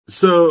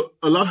So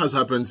a lot has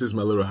happened since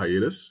my little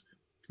hiatus.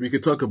 We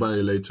could talk about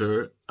it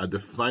later at the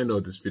final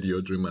of this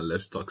video during my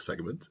Let's Talk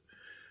segment.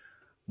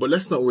 But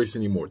let's not waste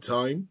any more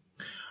time.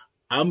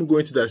 I'm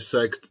going to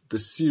dissect the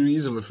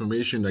series of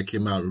information that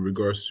came out in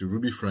regards to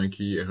Ruby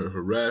Franke and her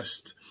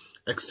arrest,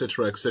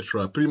 etc.,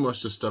 etc. Pretty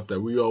much the stuff that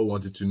we all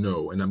wanted to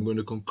know. And I'm going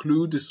to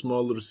conclude this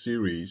small little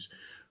series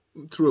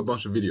through a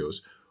bunch of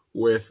videos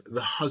with the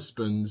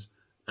husband's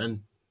and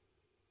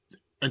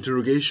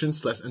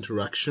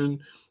interrogation/interaction,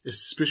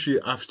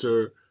 especially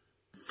after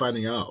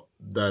finding out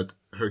that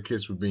her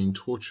kids were being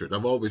tortured.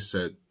 I've always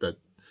said that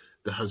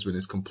the husband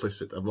is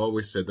complicit. I've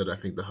always said that I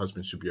think the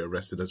husband should be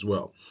arrested as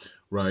well,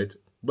 right?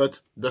 But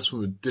that's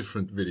from a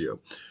different video.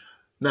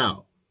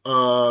 Now,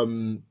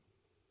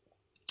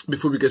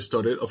 before we get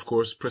started, of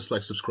course, press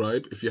like,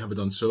 subscribe if you haven't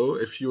done so.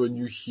 If you are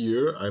new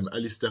here, I'm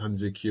Alistair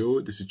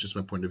Hanzekyo. This is just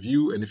my point of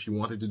view. And if you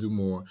wanted to do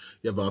more,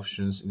 you have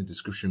options in the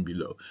description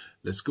below.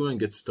 Let's go and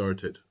get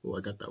started. Oh, I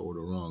got that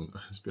order wrong.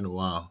 It's been a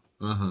while.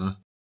 We'll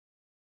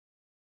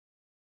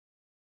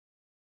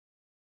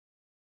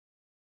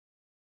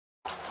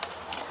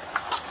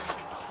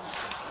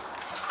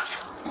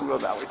go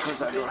that way towards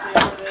that door.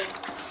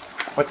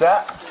 What's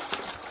that?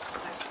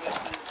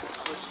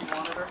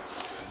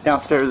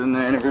 Downstairs in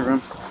the interview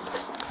room.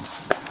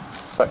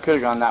 So I could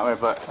have gone that way,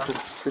 but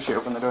appreciate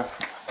open the door.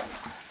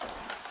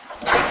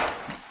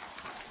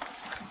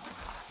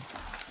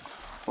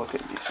 We'll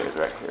take these stairs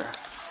right here.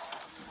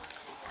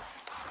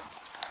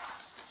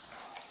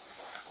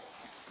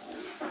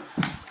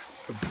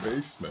 The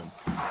basement.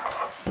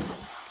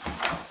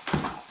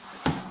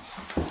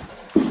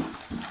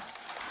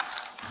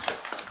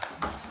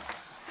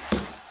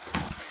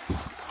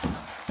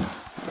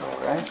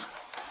 Alright.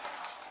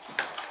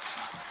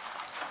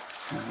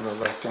 And we'll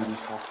right down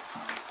this hall.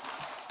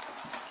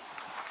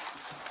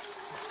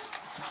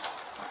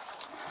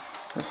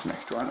 This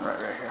next one, right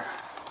here.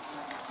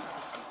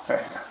 Right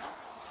here.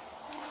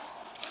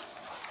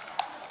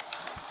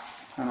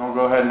 And we'll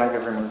go ahead and I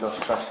can remove those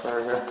trucks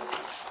right here.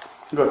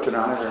 Go up to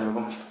down and remove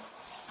them.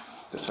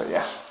 This way,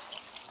 yeah.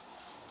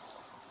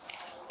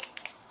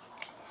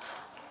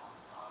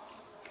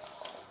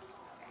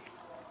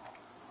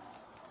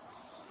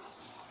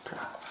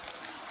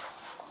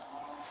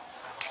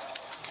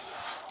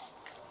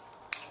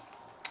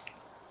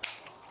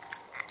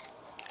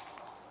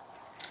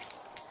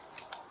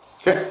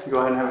 Okay, go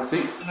ahead and have a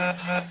seat.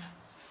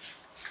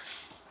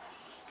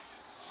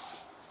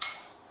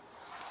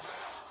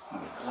 I'll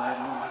get the light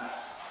on.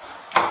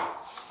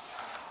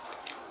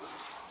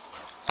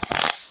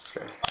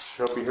 Okay,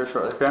 she'll be here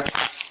shortly, okay?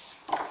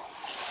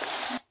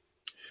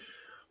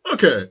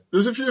 Okay,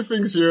 there's a few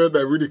things here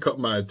that really caught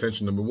my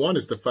attention. Number one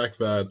is the fact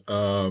that,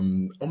 oh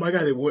my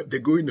God, they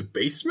go in the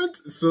basement?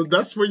 So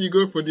that's where you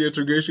go for the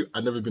interrogation?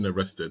 I've never been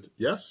arrested.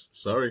 Yes,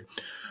 sorry.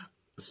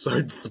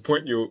 Sorry to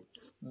disappoint you.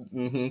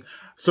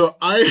 So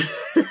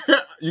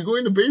you go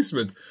in the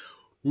basement.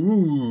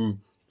 Ooh,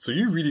 so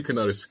you really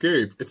cannot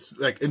escape. It's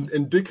like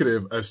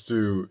indicative as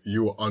to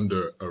you are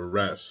under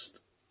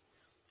arrest.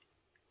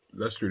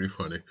 That's really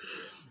funny.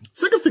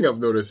 Second thing I've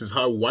noticed is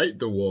how white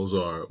the walls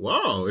are.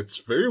 Wow, it's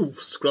very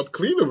scrubbed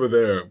clean over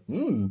there.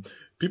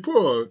 People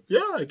are,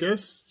 yeah, I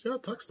guess, yeah,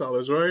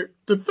 textiles, right?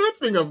 The third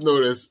thing I've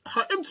noticed,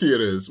 how empty it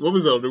is. What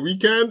was that, on the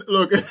weekend?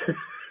 Look.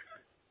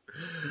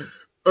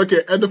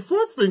 Okay, and the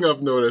fourth thing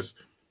I've noticed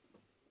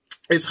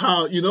is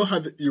how, you know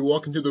how you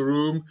walk into the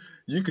room,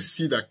 you can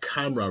see that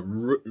camera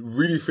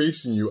really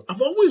facing you.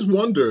 I've always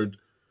wondered,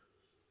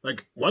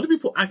 like, why do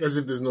people act as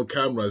if there's no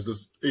cameras,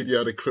 those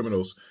idiotic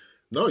criminals?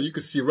 No, you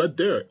can see right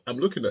there. I'm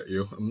looking at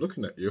you. I'm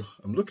looking at you.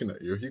 I'm looking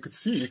at you. You could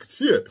see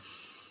it.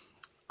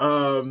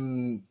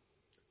 And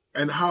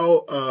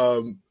how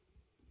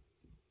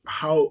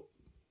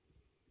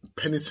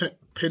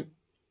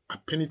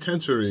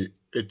penitentiary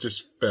it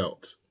just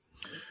felt.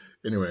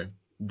 Anyway,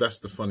 that's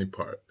the funny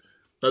part.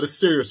 Now, the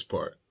serious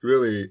part,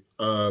 really,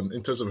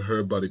 in terms of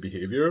her body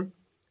behavior,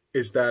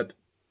 is that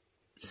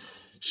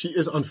she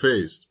is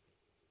unfazed.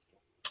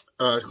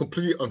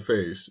 Completely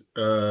unfazed.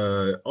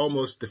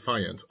 Almost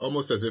defiant.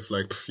 Almost as if,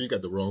 like, you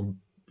got the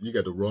wrong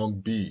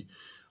B.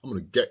 I'm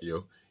gonna get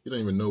you. You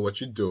don't even know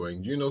what you're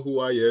doing. Do you know who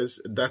I is?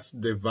 That's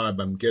the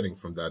vibe I'm getting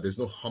from that. There's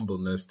no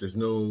humbleness. There's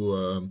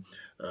no,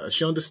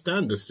 she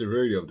understands the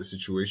severity of the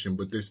situation,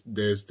 but there's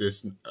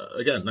this,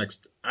 again, like,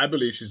 I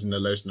believe she's an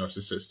alleged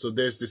narcissist. So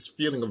there's this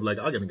feeling of like,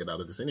 I'm going to get out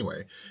of this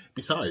anyway.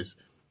 Besides,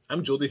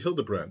 I'm Jodie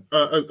Hildebrand.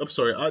 I'm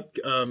sorry.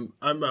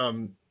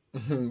 I'm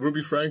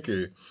Ruby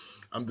Franke.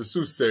 I'm the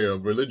soothsayer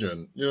of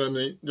religion. You know what I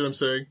mean? You know what I'm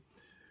saying?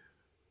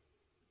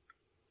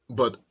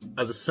 But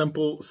as a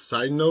simple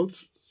side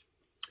note,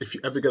 if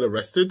you ever get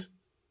arrested,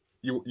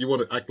 you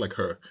want to act like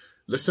her.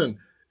 Listen,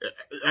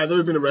 I've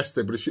never been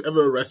arrested, but if you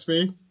ever arrest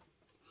me,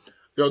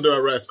 you're under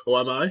arrest. Oh,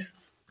 am I?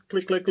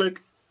 Click, click,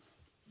 click.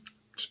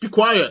 Just be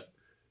quiet.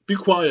 Be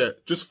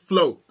quiet. Just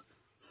float.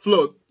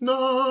 Float.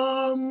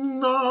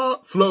 No,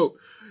 float.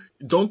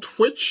 Don't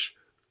twitch.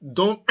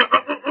 Don't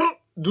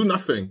do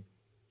nothing.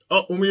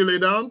 Oh, when you lay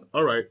down?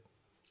 All right.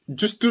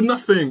 Just do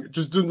nothing.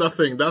 Just do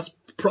nothing. That's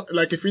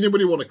like if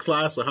anybody want a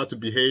class on how to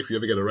behave if you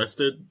ever get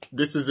arrested,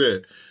 this is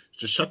it.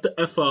 Just shut the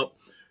F up,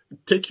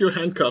 take your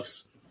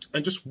handcuffs,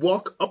 and just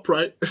walk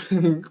upright.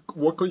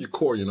 Work on your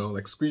core, you know,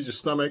 like squeeze your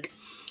stomach,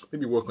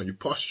 maybe work on your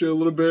posture a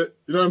little bit,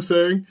 you know what I'm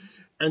saying?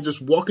 And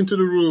just walk into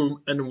the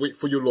room and wait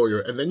for your lawyer,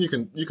 and then you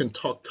can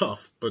talk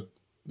tough, but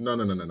no.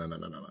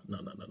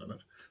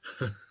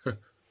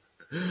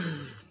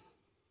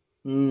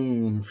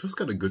 Feels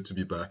kind of good to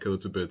be back a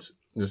little bit.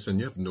 Listen,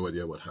 you have no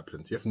idea what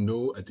happened. You have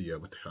no idea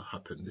what the hell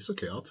happened. It's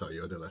okay, I'll tell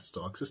you the less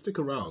talk, so stick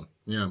around.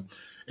 Yeah.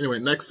 Anyway,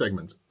 next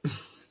segment.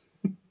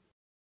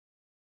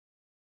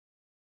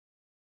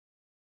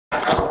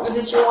 Was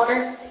this your water?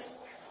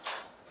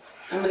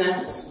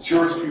 It's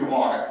yours if you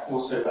want it.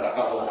 We'll say that.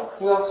 How's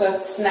that? We also have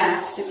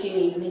snacks if you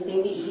need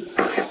anything to eat.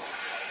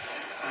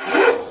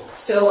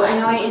 So I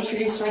know I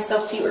introduced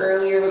myself to you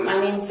earlier, but my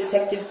name is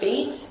Detective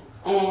Bates,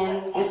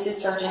 and this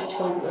is Sergeant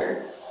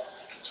Tobler.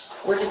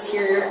 We're just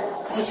here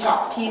to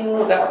talk to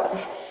you about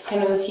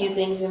kind of a few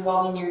things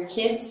involving your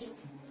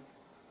kids.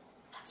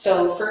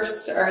 So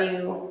first, do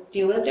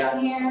you live down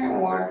here,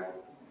 or?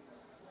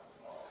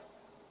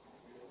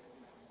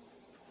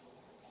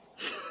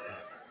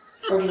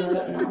 Or do you live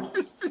up north?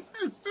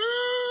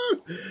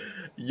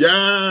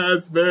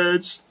 Yes,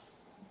 bitch.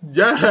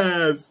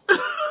 Yes.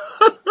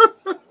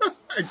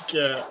 I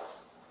can't.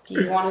 Do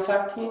you want to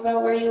talk to me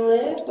about where you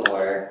live,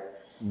 or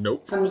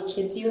nope. How many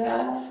kids you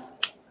have?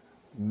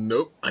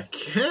 Nope. I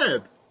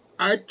can't.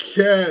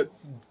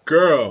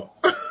 Girl.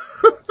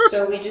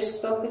 So we just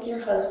spoke with your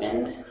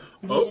husband,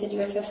 and he said you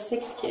guys have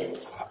 6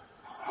 kids.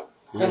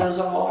 Are those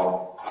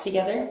all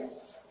together?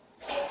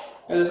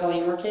 Are those all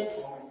your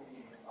kids?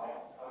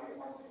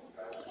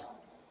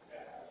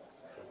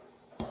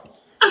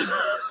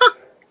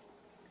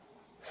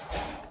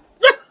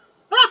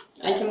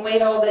 I can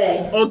wait all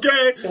day.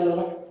 Okay.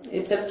 So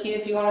it's up to you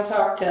if you want to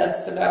talk to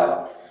us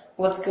about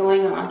what's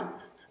going on.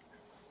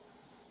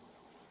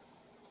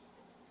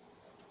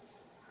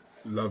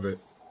 Love it.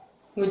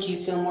 Would you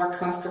feel more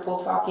comfortable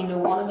talking to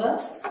one of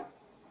us?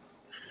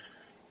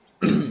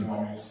 You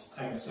want me to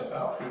I can step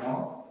out if you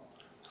want.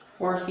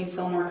 Or if you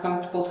feel more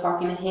comfortable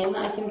talking to him,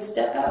 I can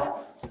step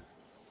out.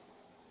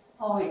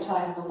 I'll wait till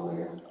I have a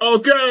lawyer.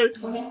 Okay.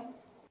 Okay.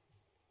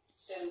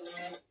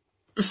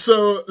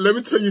 So let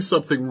me tell you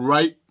something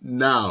right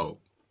now.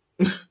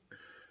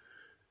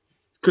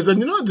 Because then,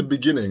 you know, at the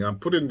beginning, I'm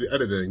putting the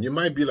editing, you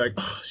might be like,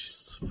 oh,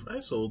 she's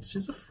frazzled.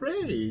 She's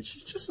afraid.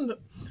 She's just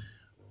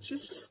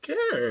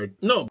scared.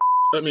 No,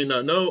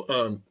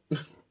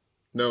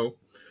 no.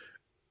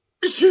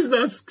 She's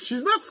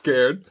not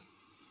scared.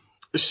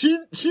 She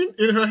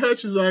in her head,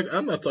 she's like,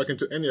 I'm not talking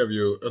to any of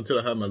you until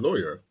I have my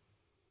lawyer.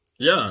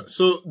 Yeah.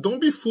 So don't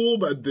be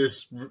fooled by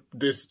this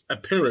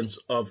appearance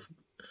of,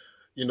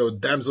 you know,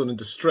 damsel in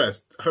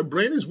distress. Her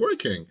brain is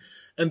working.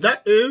 And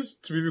that is,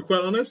 to be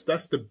quite honest,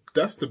 that's the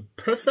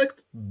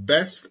perfect,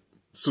 best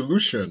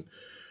solution.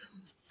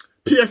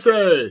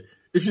 PSA,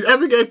 if you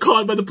ever get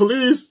caught by the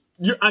police,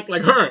 you act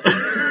like her.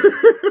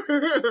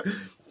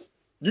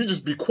 You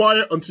just be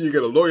quiet until you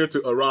get a lawyer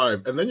to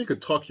arrive, and then you can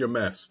talk your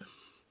mess.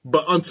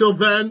 But until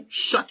then,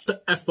 shut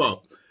the F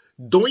up.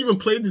 Don't even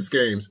play these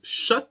games.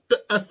 Shut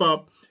the F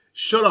up.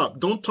 Shut up.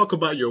 Don't talk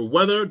about your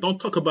weather. Don't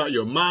talk about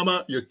your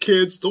mama, your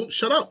kids. Don't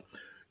shut up.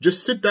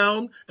 Just sit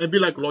down and be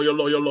like, lawyer,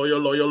 lawyer, lawyer,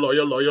 lawyer,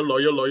 lawyer, lawyer,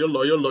 lawyer, lawyer,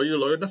 lawyer, lawyer,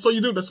 lawyer. That's all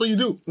you do. That's all you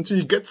do until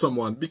you get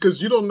someone.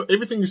 Because you don't know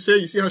everything you say.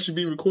 You see how she's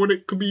being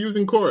recorded? Could be used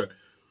in court.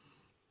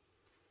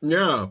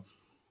 Yeah.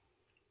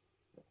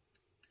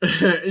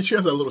 And she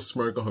has a little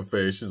smirk on her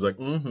face. She's like,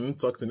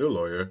 talk to no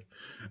lawyer.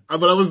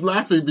 But I was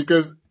laughing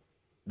because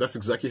that's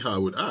exactly how I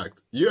would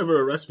act. You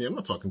ever arrest me, I'm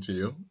not talking to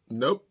you.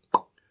 Nope.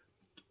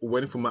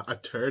 Waiting for my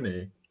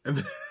attorney.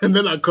 And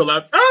then I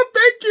collapse. Oh,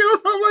 thank you.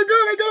 Oh my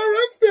God, I got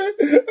arrested.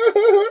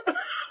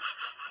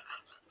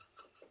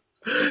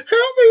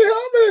 Help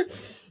me.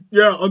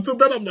 Yeah, until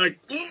then I'm like,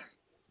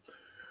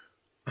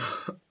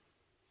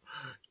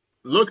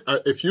 Look,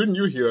 if you're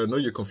new here, I know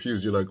you're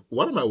confused. You're like,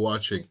 what am I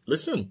watching?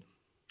 Listen,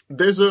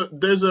 there's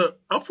a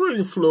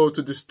operating flow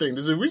to this thing.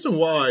 There's a reason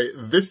why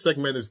this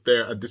segment is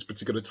there at this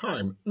particular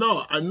time.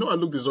 No, I know I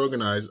look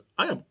disorganized.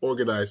 I am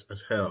organized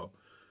as hell.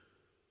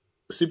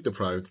 Sleep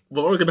deprived,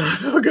 but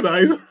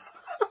organized.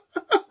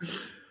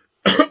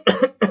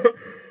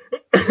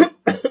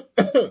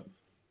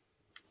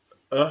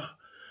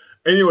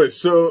 Anyway,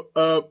 so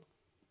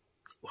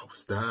what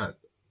was that?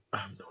 I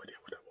have no idea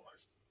what that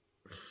was.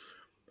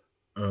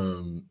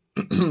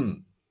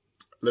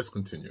 Let's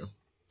continue.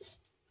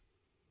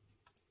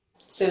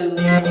 So you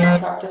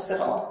can't talk to us at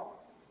all?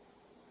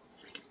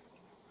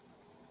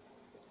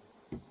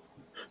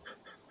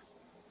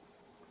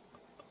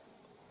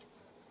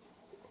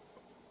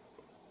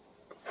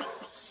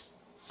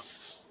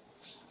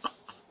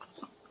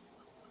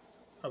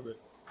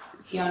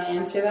 Do you want to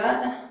answer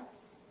that?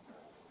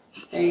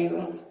 Or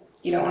you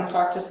don't want to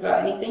talk to us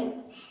about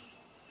anything?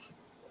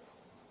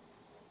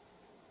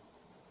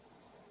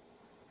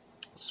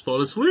 Just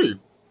fall asleep.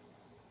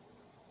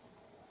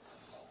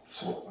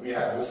 So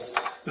yeah, this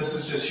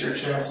is just your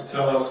chance to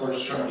tell us. We're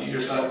just trying to get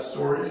your side of the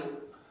story.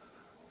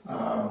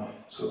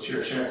 So it's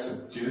your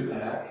chance to do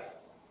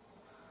that,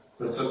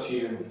 but it's up to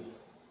you.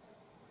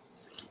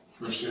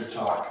 We're just here to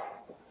talk.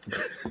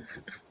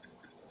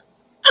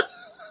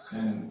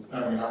 And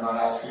I mean, I'm not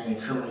asking any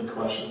criminal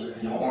questions.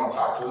 If you don't want to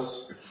talk to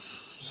us,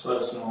 just let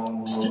us know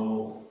and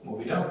we'll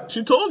be done.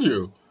 She told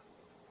you.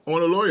 I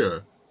want a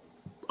lawyer,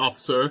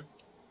 officer.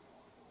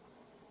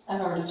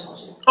 I've already told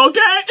you.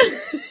 Okay.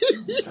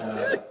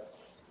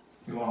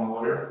 You want a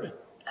lawyer?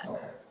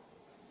 Okay.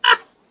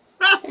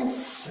 Okay.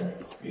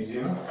 Easy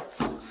enough.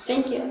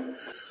 Thank you.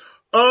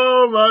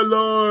 Oh my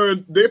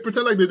Lord. They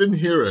pretend like they didn't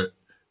hear it.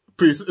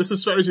 Please, it's a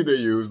strategy they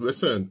use.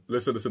 Listen.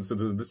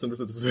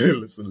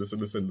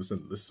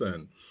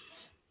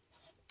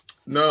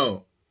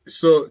 No.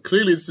 So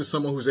clearly this is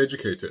someone who's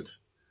educated.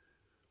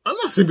 I'm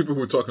not saying people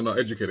who are talking are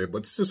educated,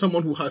 but this is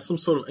someone who has some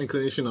sort of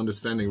inclination,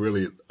 understanding,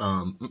 really.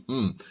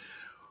 You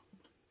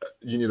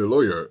need a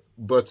lawyer.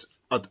 But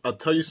I'll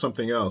tell you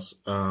something else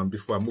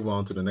before I move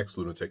on to the next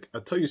lunatic.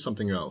 I'll tell you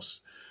something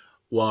else.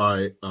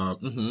 Why?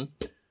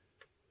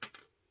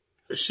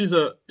 She's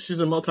a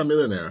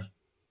multimillionaire.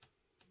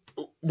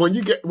 When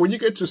you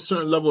get to a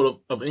certain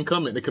level of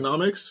income and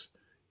economics,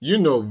 you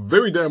know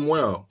very damn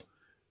well.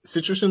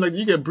 Situation like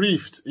you get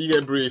briefed,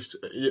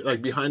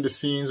 like behind the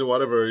scenes or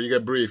whatever. You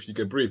get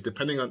briefed,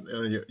 depending on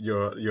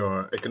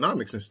your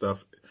economics and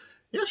stuff.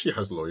 Yeah, she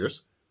has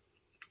lawyers,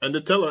 and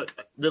they tell her,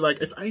 they're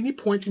like, if at any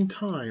point in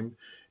time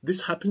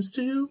this happens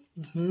to you,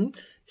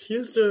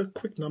 here's the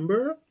quick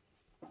number,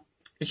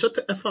 and shut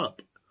the F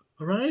up.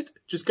 All right,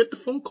 just get the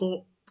phone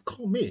call.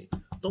 Call me.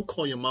 Don't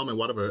call your mom and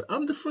whatever.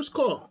 I'm the first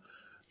call.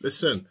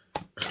 Listen,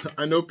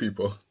 I know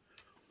people,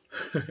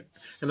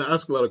 and I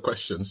ask a lot of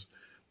questions.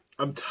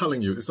 I'm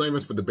telling you, it's not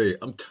even for debate.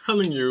 I'm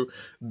telling you,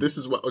 this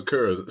is what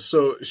occurs.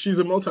 So she's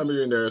a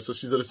multimillionaire, so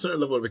she's at a certain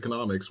level of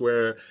economics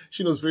where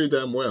she knows very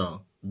damn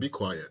well, be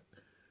quiet.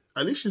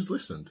 At least she's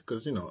listened,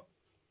 because, you know,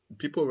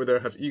 people over there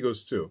have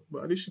egos too.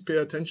 But at least she pay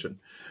attention.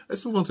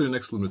 Let's move on to the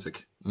next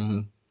lunatic.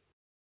 Can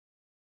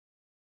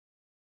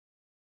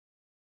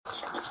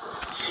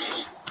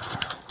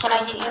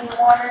I get you any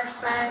water,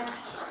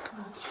 snacks?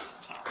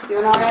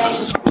 Doing all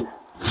right?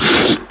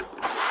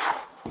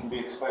 Can be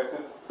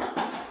expected.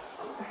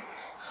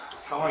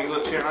 How long you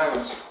lived here in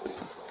Islands?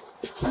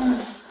 6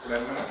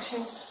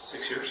 years.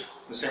 6 years?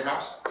 The same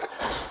house?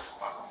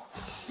 Wow.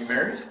 You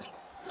married?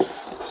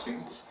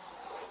 Single?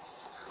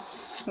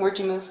 Where'd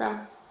you move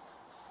from?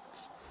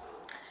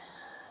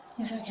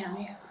 Utah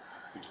County.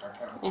 Utah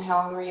County. And how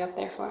long were you up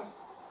there for?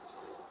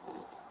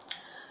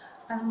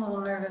 I'm a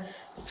little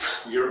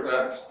nervous. You're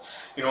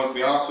you know, to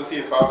be honest with you,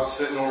 if I was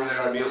sitting over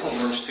there, I'd be a little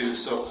nervous too.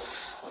 So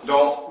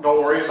don't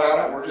worry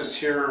about it. We're just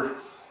here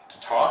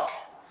to talk,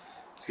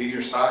 to get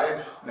your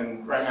side.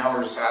 And right now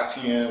we're just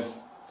asking you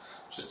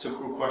just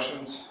typical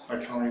questions,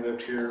 like how long you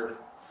lived here,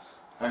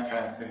 that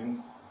kind of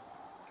thing.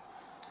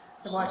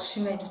 I watched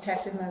too many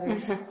detective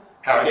movies.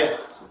 How yeah?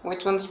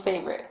 Which one's your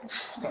favorite?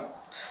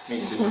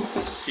 Me too.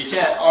 You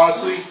can't,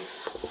 honestly,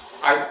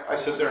 I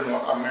sit there and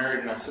I'm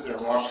married and I sit there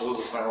and watch those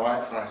with my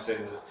wife and I say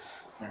that,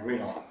 like, we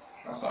don't,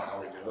 that's not how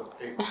we do it.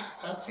 Hey,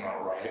 that's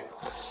not right.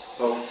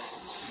 So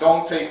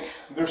don't take,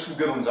 there's some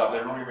good ones out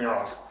there, don't get me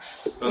wrong.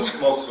 But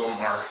most of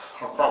them are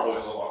probably a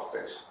little off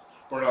base.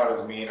 We're not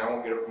as mean. I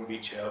won't get up and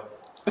beat you up.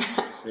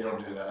 We don't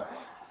do that.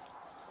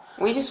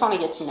 We just want to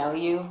get to know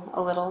you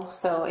a little,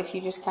 so if you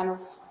just kind of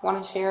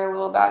want to share a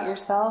little about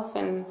yourself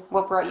and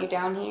what brought you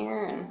down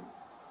here. And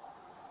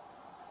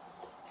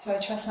So I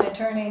trust my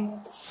attorney.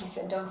 He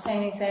said, don't say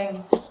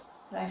anything.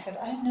 And I said,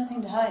 I have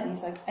nothing to hide. And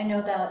he's like, I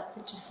know that,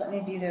 but just let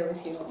me be there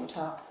with you when we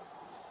talk.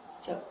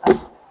 So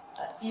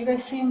you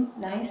guys seem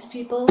nice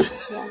people.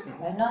 Yeah.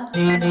 I'm not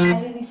trying to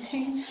hide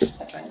anything. I'm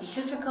not trying to be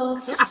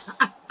difficult.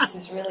 This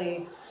is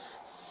really,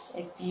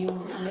 if you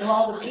knew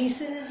all the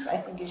pieces, I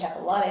think you'd have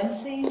a lot of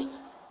empathy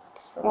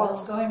for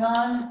what's going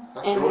on.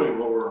 That's really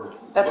what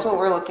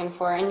we're looking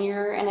for. And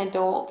you're an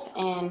adult,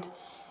 and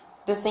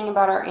the thing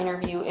about our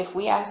interview, if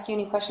we ask you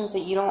any questions that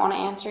you don't want to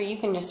answer, you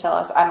can just tell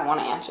us, I don't want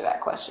to answer that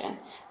question.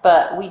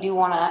 But we do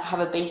want to have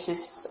a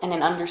basis and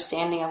an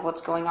understanding of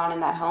what's going on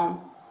in that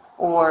home,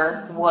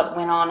 or what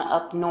went on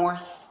up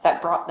north that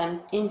brought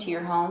them into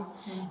your home.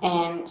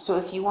 And so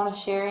if you want to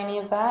share any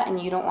of that and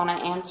you don't want to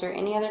answer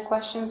any other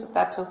questions,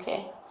 that's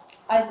okay.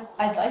 I'd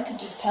like to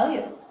just tell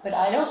you, but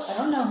I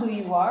don't know who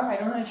you are. I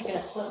don't know if you're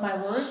going to flip my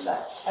words.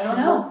 I don't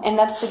know. And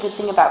that's the good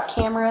thing about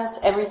cameras.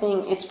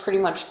 Everything, it's pretty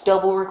much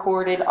double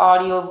recorded,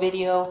 audio,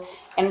 video,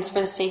 and it's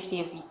for the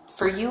safety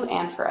for you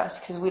and for us,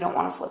 because we don't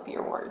want to flip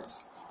your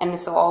words. And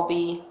this will all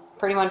be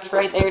pretty much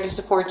right there to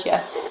support you.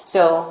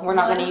 So we're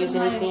not going to use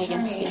anything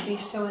against you. Why would be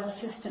so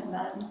insistent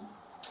then?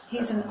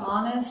 He's an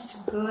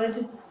honest,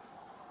 good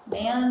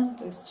man,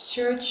 goes to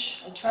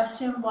church. I trust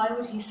him. Why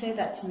would he say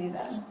that to me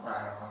then?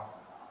 I don't know.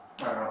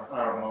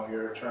 I don't know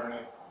your attorney,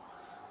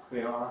 to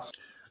be honest.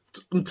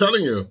 I'm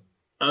telling you,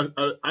 at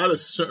a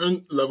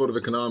certain level of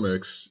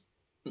economics,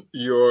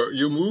 you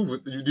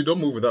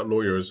don't move without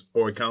lawyers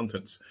or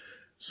accountants.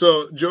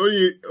 So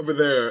Jody over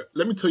there,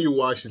 let me tell you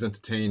why she's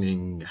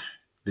entertaining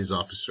these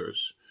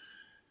officers.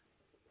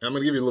 And I'm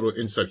going to give you a little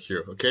insight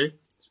here, okay?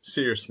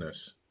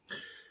 seriousness.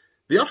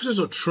 The officers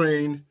are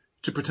trained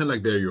to pretend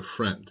like they're your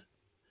friend.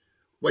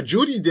 What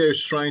Jody there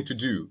is trying to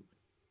do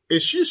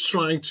is she's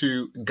trying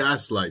to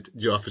gaslight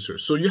the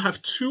officers. So you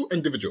have two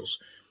individuals.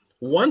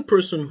 One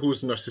person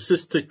who's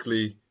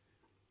narcissistically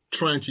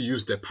trying to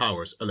use their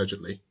powers,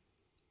 allegedly,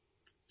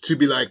 to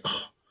be like,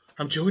 oh,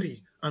 I'm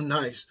Jody, I'm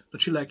nice.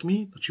 Don't you like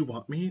me? Don't you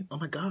want me? Oh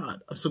my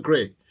God, I'm so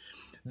great.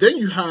 Then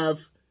you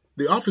have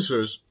the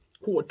officers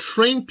who are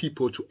trained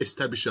people to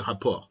establish a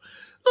rapport.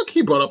 Look,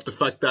 he brought up the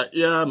fact that,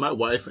 yeah, my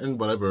wife and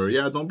whatever.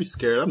 Yeah, don't be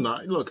scared. I'm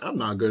not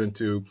going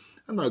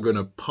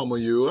to pummel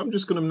you. I'm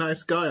just going to be a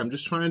nice guy. I'm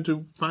just trying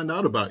to find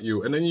out about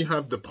you. And then you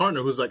have the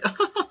partner who's like,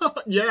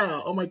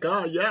 yeah, oh my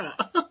God, yeah.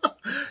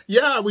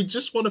 Yeah, we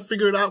just want to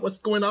figure out what's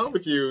going on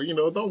with you. You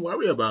know, don't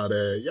worry about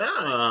it.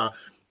 Yeah.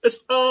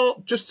 It's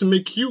all just to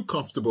make you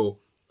comfortable,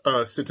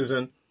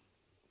 citizen.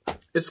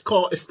 It's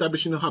called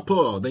establishing a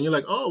rapport. Then you're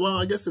like, oh, well,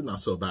 I guess it's not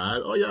so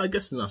bad. Oh, yeah, I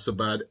guess it's not so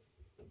bad.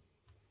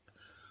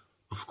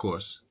 Of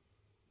course.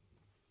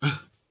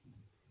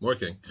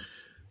 Working.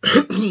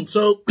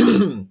 So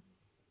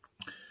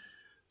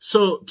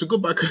to go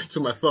back to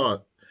my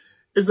thought,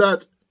 is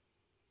that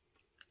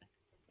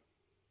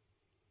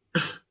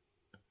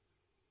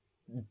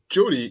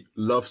Jody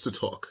loves to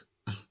talk.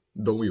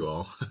 Don't we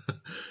all?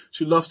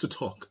 She loves to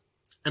talk.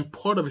 And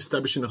part of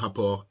establishing a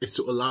rapport is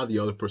to allow the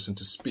other person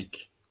to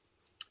speak.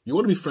 You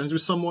want to be friends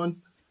with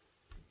someone?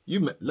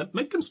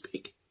 Make them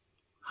speak.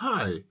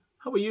 Hi,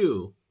 how are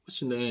you?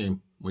 What's your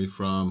name? Where you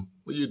from?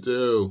 What do you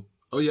do?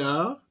 Oh,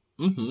 yeah?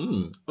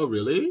 Mm-hmm. Oh,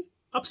 really?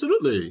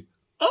 Absolutely.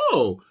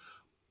 Oh,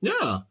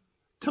 yeah.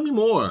 Tell me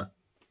more.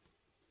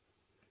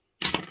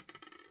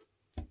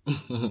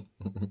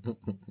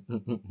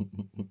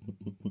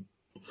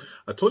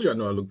 I told you I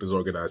know I look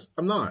disorganized.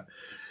 I'm not.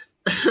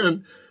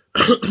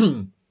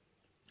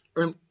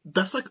 And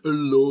that's like a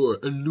lure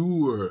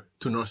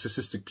to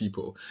narcissistic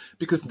people,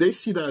 because they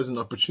see that as an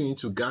opportunity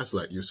to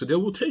gaslight you. So they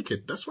will take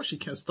it. That's why she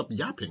can't stop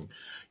yapping.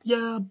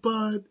 Yeah,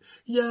 but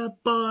I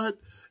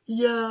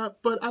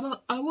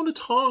want to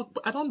talk,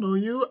 but I don't know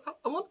you.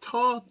 I want to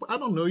talk, but I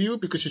don't know you,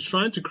 because she's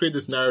trying to create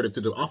this narrative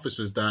to the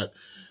officers that,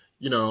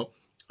 you know,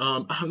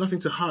 I have nothing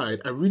to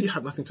hide. I really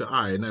have nothing to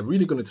hide, and I'm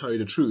really going to tell you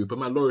the truth. But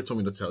my lawyer told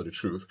me to tell you the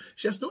truth.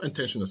 She has no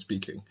intention of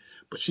speaking,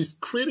 but she's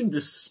creating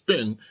this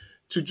spin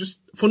to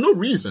just, for no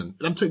reason.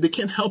 And I'm telling you, they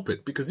can't help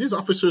it, because these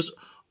officers,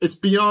 it's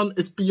beyond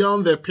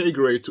their pay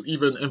grade to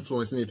even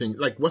influence anything.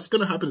 Like, what's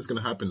going to happen is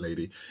going to happen,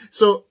 lady.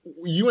 So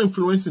you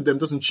influencing them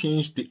doesn't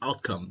change the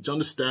outcome. Do you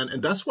understand?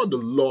 And that's why the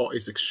law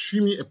is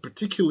extremely and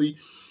particularly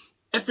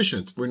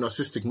efficient with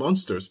narcissistic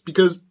monsters,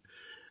 because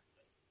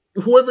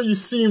whoever you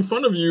see in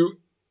front of you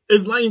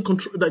is not in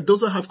control, that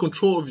doesn't have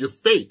control of your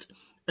fate.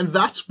 And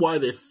that's why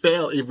they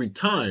fail every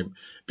time,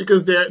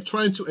 because they're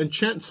trying to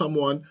enchant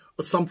someone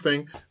or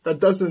something that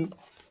doesn't,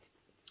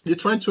 they're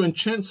trying to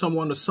enchant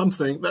someone or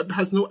something that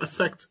has no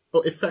effect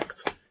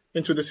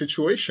into the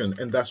situation.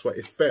 And that's why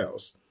it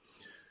fails.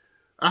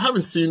 I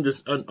haven't seen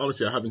this, and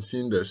honestly, I haven't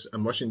seen this.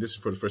 I'm watching this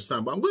for the first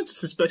time, but I'm going to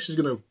suspect she's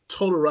going to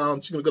toll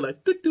around. She's going to go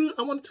like, doo-doo,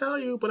 I want to tell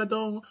you, but I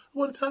don't. I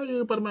want to tell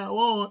you, but I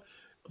won't.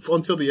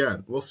 Until the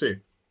end. We'll see.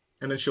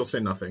 And then she'll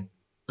say nothing.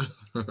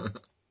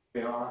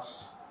 Be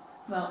honest.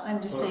 Well,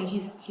 I'm just saying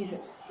he's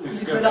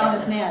a good,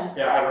 honest man.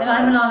 Yeah, and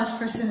I'm an honest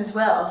person as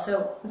well,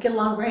 so we get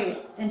along great.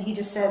 And he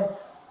just said,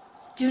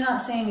 do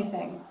not say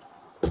anything.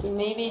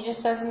 Maybe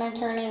just as an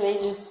attorney, they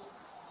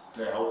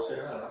always say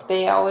that.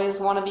 They always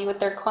want to be with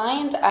their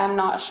client. I'm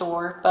not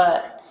sure,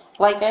 but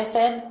like I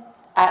said,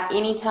 at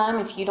any time,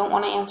 if you don't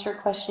want to answer a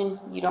question,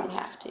 you don't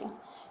have to.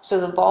 So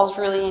the ball's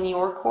really in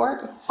your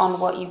court on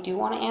what you do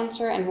want to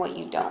answer and what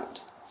you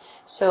don't.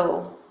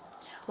 So,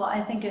 well,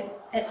 I think it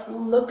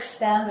looks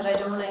bad that I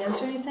don't want to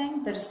answer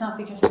anything, but it's not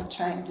because I'm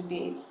trying to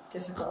be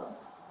difficult.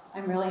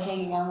 I'm really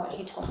hanging on what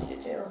he told me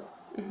to do.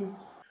 Mm-hmm.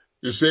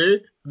 You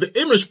see? The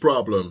image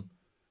problem.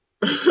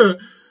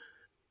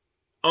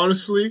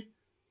 Honestly,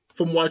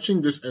 from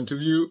watching this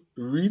interview,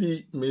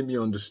 really made me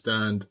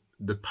understand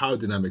the power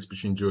dynamics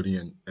between Jody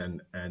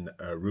and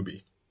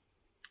Ruby.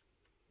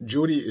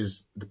 Jody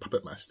is the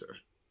puppet master.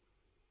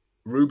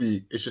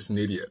 Ruby is just an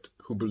idiot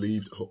who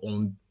believed her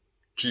own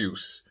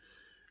juice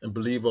and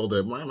believed all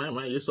the,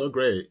 my, you're so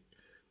great.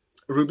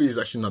 Ruby is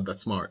actually not that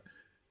smart.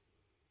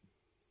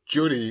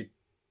 Jody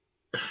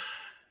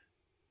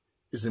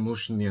is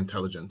emotionally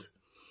intelligent.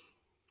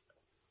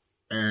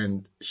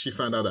 And she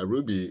found out that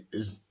Ruby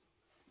is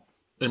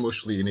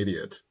emotionally an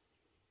idiot.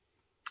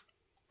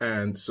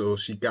 And so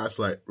she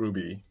gaslight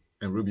Ruby,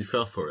 and Ruby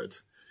fell for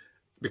it.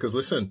 Because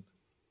listen,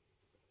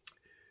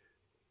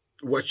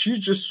 what she's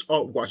just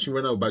watching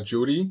right now about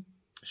Jody,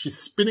 she's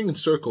spinning in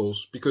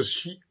circles because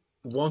she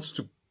wants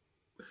to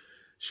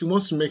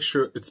make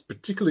sure its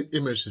particular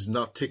image is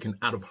not taken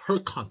out of her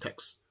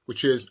context,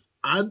 which is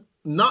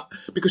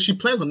because she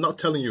plans on not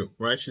telling you,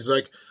 right? She's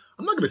like,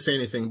 I'm not going to say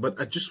anything, but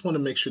I just want to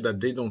make sure that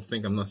they don't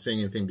think I'm not saying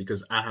anything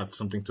because I have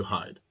something to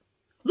hide.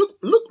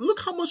 Look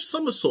how much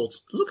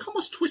somersaults, look how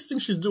much twisting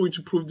she's doing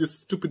to prove this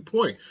stupid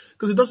point,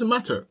 because it doesn't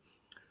matter.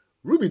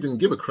 Ruby didn't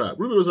give a crap.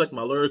 Ruby was like,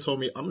 my lawyer told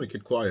me I'm going to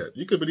keep quiet.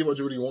 You can believe what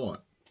you really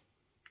want.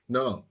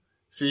 No.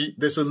 See,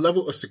 there's a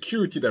level of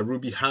security that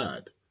Ruby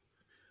had.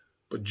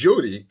 But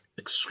Jody,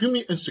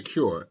 extremely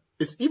insecure,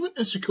 is even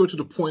insecure to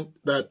the point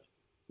that,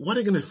 what are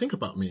they going to think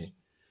about me?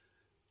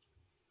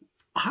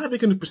 How are they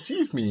going to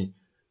perceive me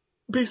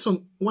based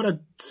on what I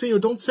say or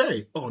don't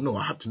say? Oh no,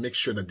 I have to make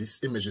sure that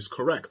this image is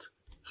correct.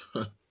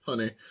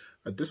 Honey,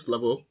 at this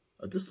level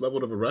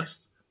of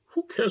arrest,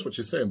 who cares what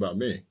you're saying about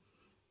me?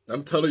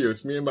 I'm telling you,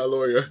 it's me and my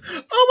lawyer.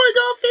 Oh my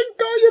God, thank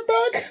God you're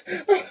back.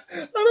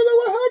 I don't know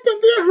what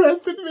happened. They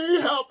arrested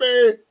me. Help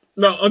me.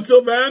 Now,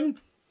 until then,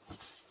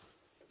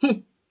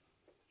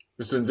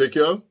 Mr.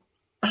 Nzekio,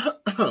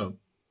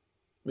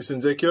 Mr.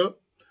 Nzekio,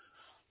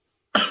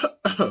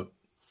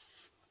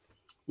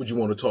 would you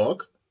want to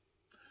talk?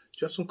 Do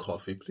you have some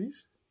coffee,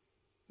 please?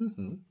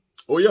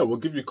 Oh yeah, we'll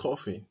give you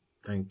coffee.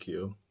 Thank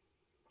you.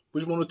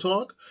 Would you want to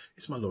talk?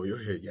 Is my lawyer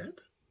here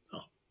yet?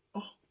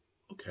 Oh,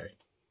 okay.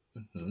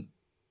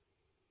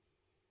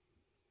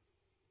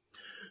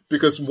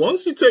 Because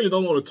once you tell you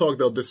don't want to talk,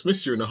 they'll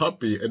dismiss you in a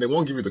heartbeat and they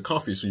won't give you the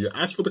coffee. So you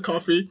ask for the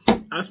coffee,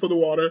 ask for the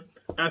water,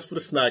 ask for the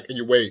snack, and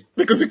you wait.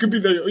 Because it could be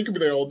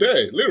there all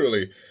day,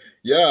 literally.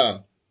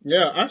 Yeah,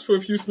 ask for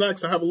a few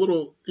snacks. I have a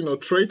little,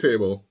 tray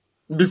table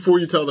before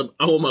you tell them,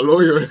 I want my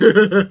lawyer.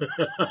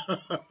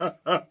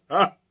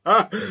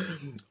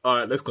 All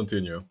right, let's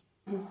continue.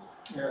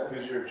 Yeah,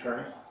 who's your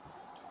attorney?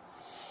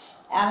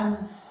 Adam,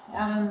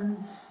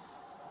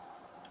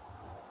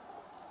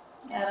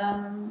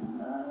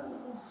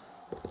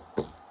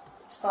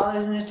 his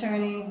father's an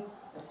attorney,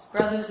 his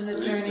brother's an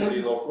attorney. Is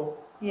he local?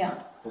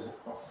 Yeah. Is it?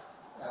 Oh,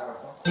 I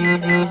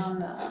don't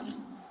know.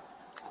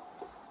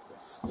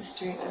 He's on the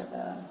street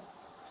where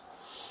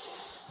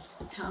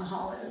the town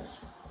hall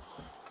is.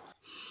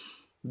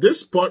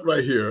 This part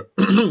right here,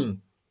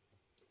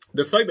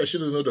 the fact that she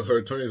doesn't know her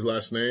attorney's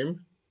last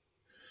name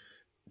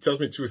tells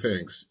me two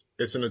things.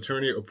 It's an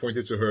attorney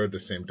appointed to her the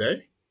same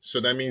day. So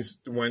that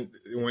means when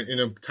in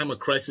a time of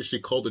crisis, she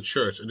called the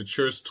church and the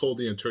church told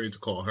the attorney to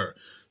call her.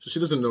 So she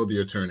doesn't know the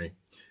attorney.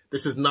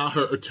 This is not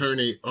her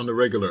attorney on the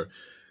regular.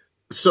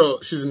 So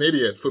she's an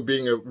idiot for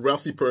being a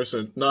wealthy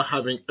person, not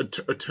having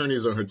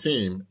attorneys on her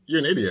team. You're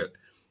an idiot.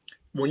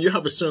 When you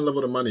have a certain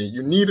level of money,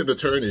 you need an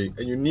attorney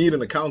and you need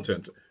an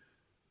accountant.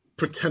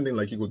 Pretending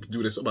like you would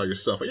do this about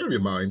yourself. Are you out of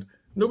your mind?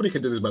 Nobody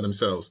can do this by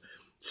themselves.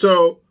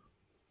 So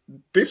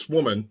this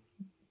woman,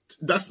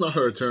 that's not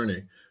her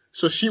attorney.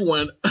 So she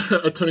went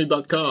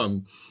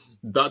attorney.com, ..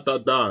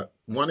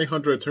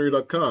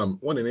 1-800-attorney.com.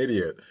 What an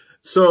idiot.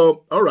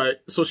 So, all right.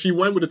 So she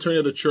went with the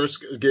attorney the church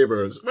gave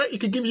her. Right? It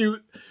could give you,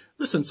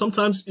 listen,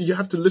 sometimes you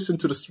have to listen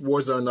to the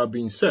words that are not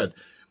being said.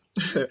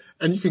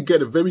 And you can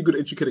get a very good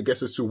educated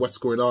guess as to what's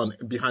going on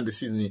behind the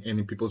scenes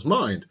in people's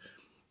mind.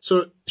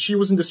 So she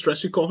was in distress.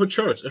 She called her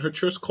church, and her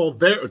church called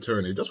their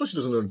attorney. That's why she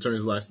doesn't know the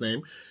attorney's last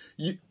name.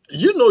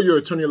 You know your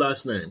attorney's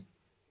last name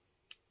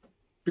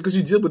because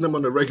you deal with them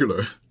on the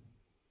regular.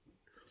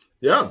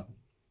 Yeah.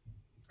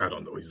 I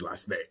don't know his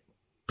last name.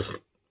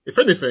 If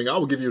anything, I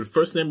will give you the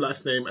first name,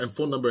 last name, and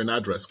phone number and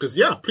address. Because,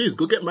 yeah, please,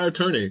 go get my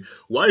attorney.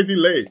 Why is he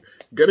late?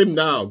 Get him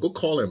now. Go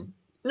call him.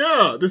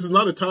 Yeah, this is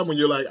not a time when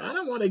you're like, I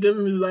don't want to give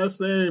him his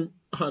last name,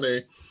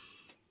 honey.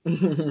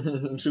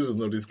 She doesn't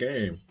know this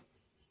game.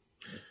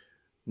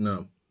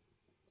 No.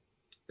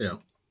 Yeah.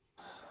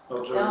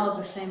 Well, They all have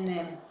the same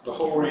name. the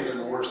whole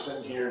reason we're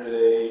sitting here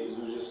today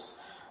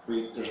is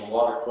there's a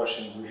lot of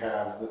questions we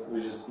have that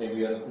we just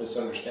maybe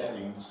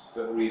misunderstandings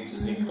that we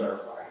just need to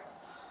clarify.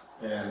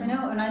 And I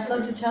know, and I'd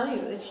love to tell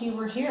you if you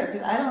were here,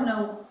 because I don't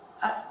know.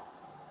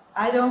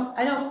 I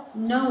don't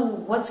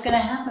know what's going to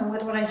happen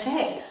with what I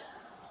say.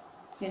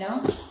 I'm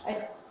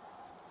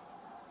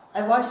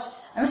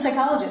a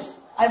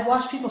psychologist. I've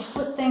watched people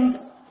flip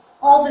things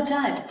all the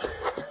time.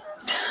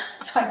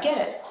 So I get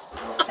it.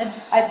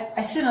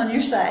 I sit on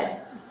your side.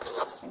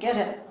 I get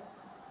it.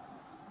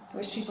 I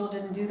wish people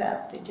didn't do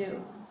that, but they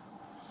do.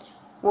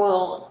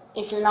 Well,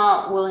 if you're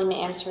not willing to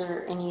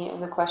answer any of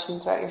the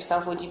questions about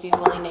yourself, would you be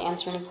willing to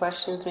answer any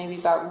questions maybe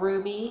about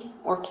Ruby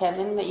or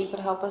Kevin that you could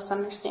help us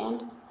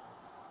understand?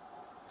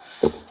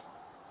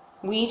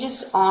 We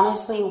just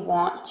honestly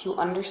want to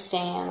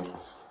understand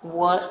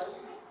what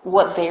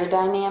their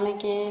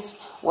dynamic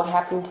is, what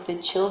happened to the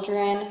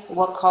children,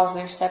 what caused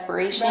their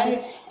separation.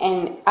 Right.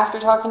 And after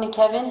talking to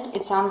Kevin,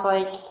 it sounds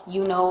like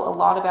you know a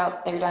lot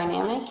about their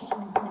dynamic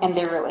and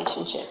their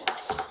relationship.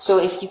 So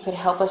if you could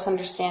help us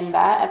understand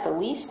that at the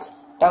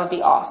least, that would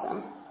be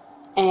awesome.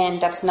 And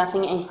that's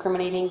nothing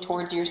incriminating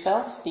towards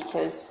yourself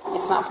because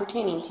it's not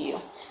pertaining to you.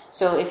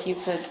 So if you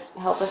could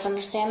help us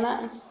understand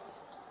that.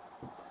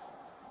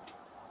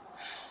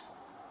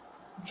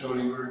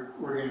 Jody, we're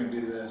going to do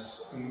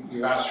this.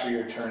 You asked for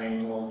your attorney,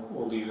 and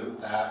we'll leave it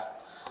at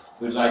that.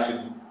 We'd like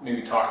to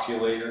maybe talk to you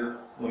later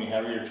when you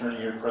have your attorney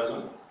here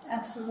present.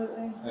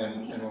 Absolutely.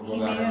 And we'll go He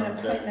down made there, an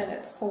okay? appointment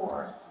at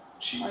 4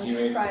 on You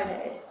made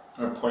Friday.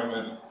 an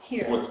appointment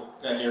Here.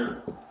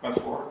 at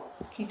 4?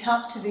 He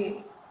talked to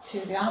the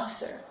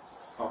officer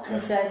Okay.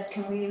 and said,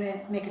 "Can we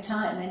make a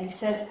time?" And he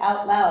said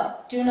out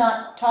loud, "Do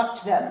not talk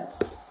to them."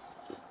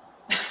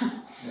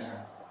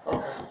 Yeah.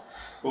 Okay.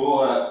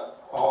 Well,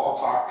 I'll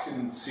talk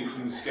and see if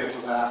we can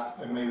schedule that,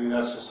 and maybe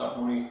that's just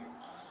something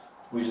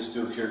we just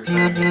do with your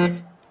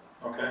attorney.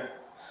 Okay.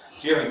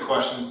 Do you have any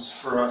questions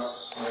for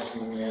us? I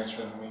can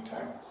answer in the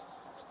meantime.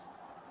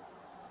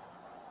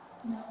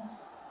 No.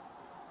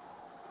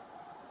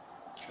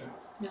 Okay.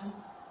 No.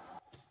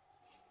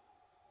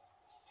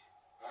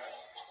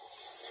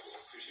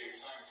 Appreciate your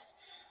time.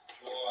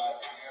 Well,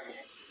 if you have any...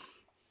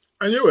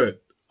 I knew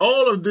it.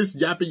 All of this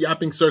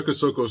yapping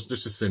circus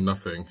just to say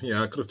nothing.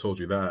 Yeah, I could have told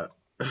you that.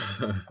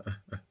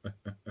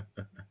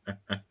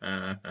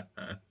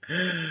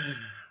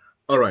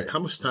 All right, how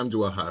much time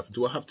do I have?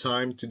 Do I have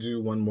time to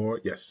do one more?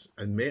 Yes,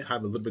 I may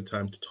have a little bit of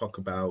time to talk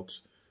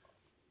about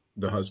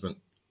the husband.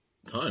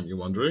 Time, you're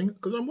wondering?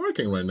 Because I'm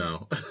working right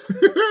now.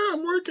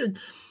 I'm working.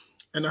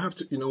 And I have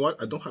to, you know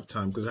what? I don't have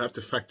time because I have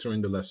to factor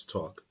in the less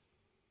talk.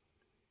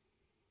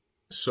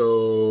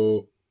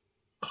 So,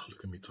 oh,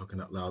 look at me talking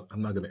out loud.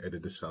 I'm not going to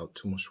edit this out.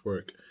 Too much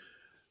work.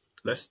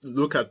 Let's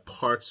look at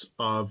parts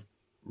of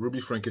Ruby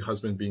Franke's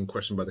husband being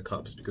questioned by the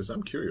cops because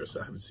I'm curious.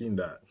 I haven't seen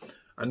that.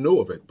 I know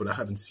of it, but I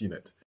haven't seen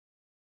it.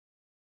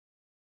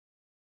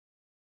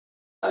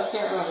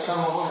 Some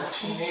of them are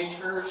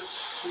teenagers,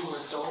 2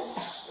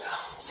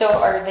 adults. So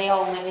are they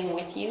all living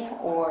with you,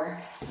 or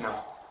No,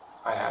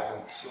 I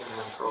haven't seen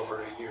them for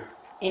over a year.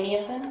 any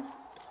of them?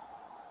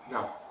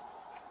 No,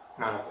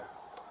 none of them.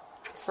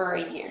 For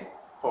a year.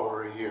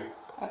 Over a year.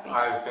 Okay.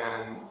 I've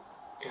been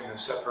in a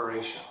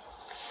separation.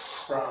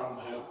 From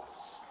who?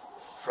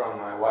 From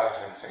my wife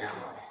and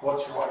family.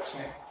 What's your wife's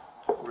name?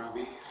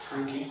 Ruby.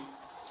 Franke.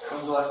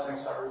 When's the last time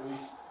you saw Ruby?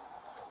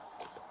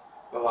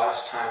 The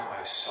last time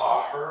I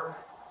saw her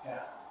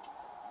Yeah.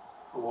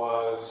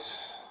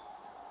 was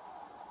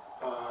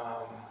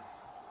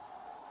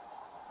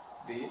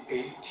the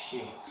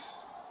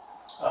 18th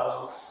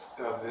of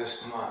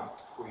this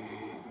month. We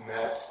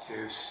met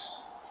to,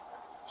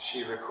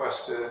 she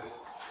requested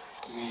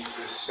me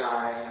to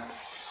sign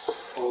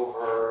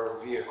over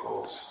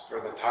vehicles, or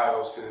the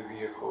titles to the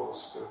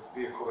vehicles, the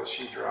vehicle that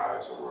she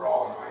drives, that were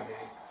all in my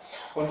name.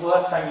 When's the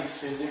last time you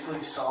physically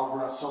saw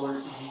Russell or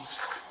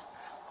Eve?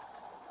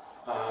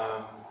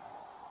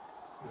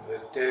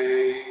 The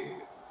day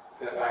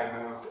that I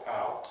moved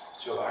out,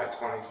 July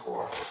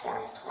 24th,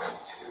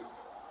 2022.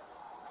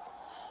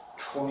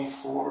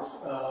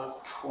 24th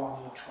of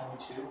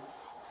 2022.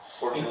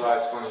 Or July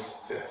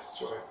 25th,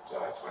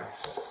 July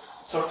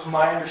 25th. So it's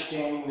my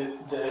understanding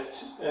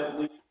that at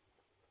least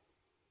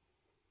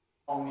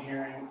home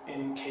here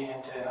in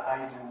Kayenta and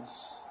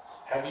Ivans,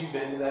 have you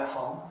been to that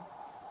home?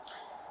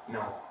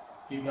 No.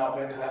 You've not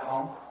been to that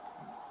home?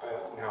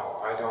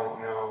 No, I don't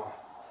know.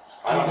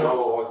 I don't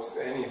know what's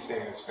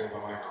anything that's been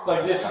going on.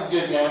 Like, this is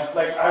good, man.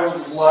 Like, I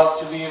would love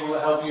to be able to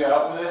help you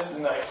out with this,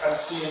 and like, I'm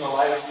seeing the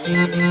light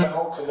of me at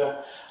home because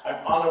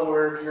I'm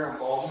unaware of your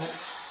involvement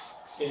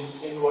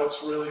in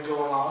what's really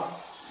going on.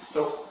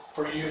 So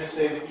for you to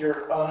say that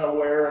you're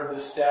unaware of the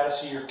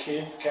status of your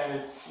kids kind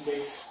of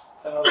makes,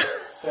 I know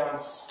that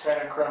sounds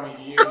kind of crummy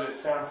to you, but it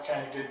sounds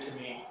kind of good to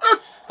me.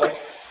 Like,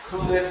 who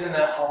lives in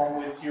that home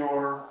with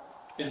your,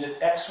 is it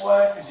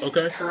ex-wife? Is it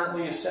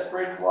currently a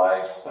separated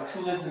wife? Like,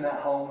 who lives in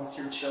that home with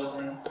your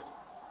children?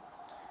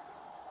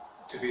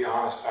 To be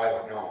honest, I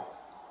don't know.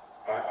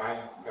 I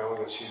know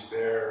that she's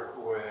there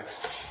with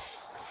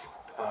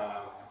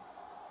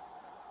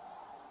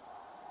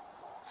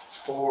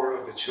 4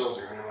 of the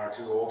children, and our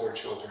 2 older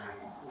children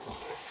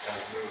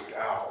have moved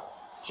out.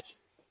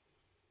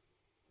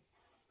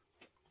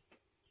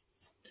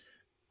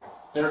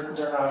 They're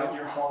not at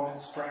your home in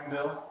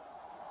Springville?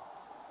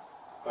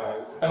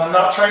 And I'm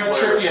not trying to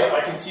trip you up.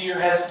 I can see you're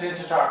hesitant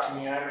to talk to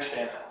me. I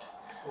understand that.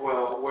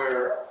 Well,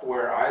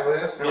 where I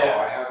live, no, Yeah.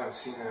 I haven't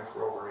seen them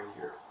for over a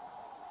year.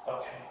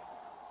 Okay.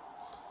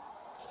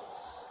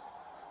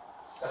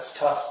 That's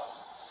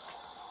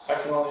tough. I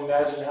can only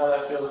imagine how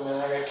that feels, man.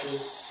 I got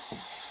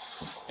kids.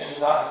 And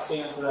not have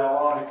seen them for that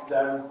long,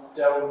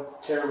 that would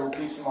tear a little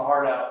piece of my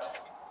heart out.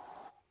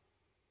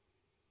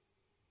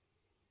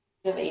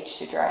 Of age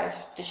to drive.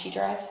 Does she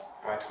drive?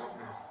 I don't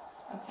know.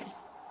 Okay.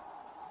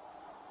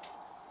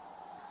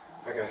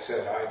 Like I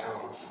said, I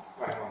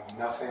know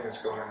nothing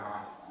that's going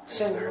on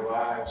So- in their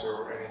lives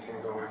or anything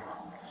going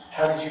on.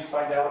 How did you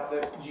find out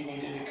that you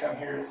needed to come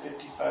here to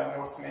 55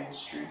 North Main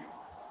Street?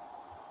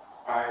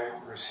 I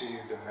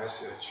received a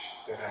message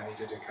that I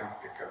needed to come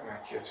pick up my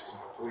kids from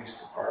the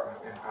police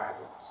department in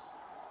Ivans.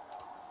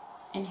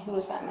 And who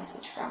was that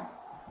message from?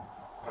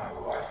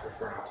 Well, I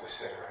prefer not to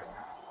say right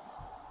now.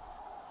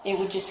 It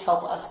would just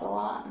help us a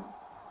lot.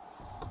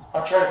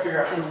 I'm trying to figure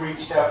out who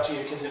reached out to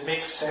you because it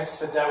makes sense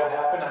that that would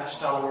happen. I'm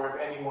just not aware of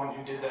anyone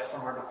who did that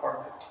from our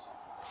department.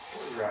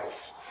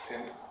 Right.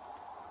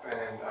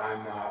 And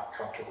I'm not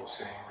comfortable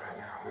saying right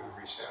now who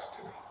reached out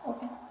to me.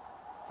 Okay.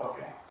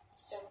 Okay.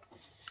 So.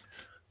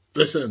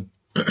 Listen,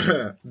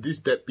 this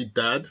deadbeat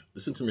dad,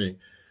 listen to me.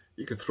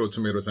 You can throw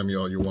tomatoes at me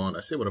all you want.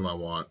 I say whatever I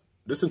want.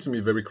 Listen to me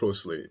very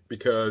closely,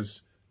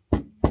 because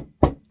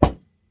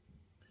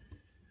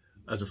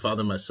as a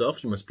father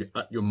myself, you must be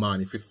at your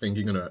mind if you think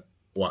you're going to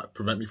what,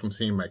 prevent me from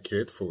seeing my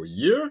kid for a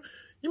year?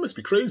 You must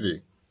be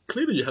crazy.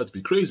 Clearly you had to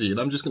be crazy. And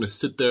I'm just going to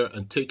sit there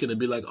and take it and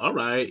be like, all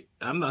right,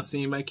 I'm not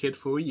seeing my kid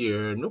for a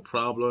year. No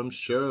problem.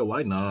 Sure,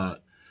 why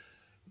not?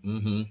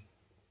 1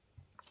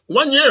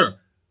 year.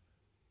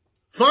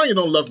 Fine, you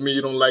don't love me,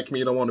 you don't like me,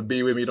 you don't want to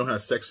be with me, you don't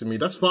have sex with me.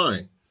 That's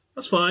fine.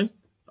 That's fine.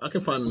 I can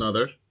find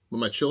another. But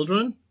my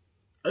children,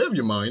 I have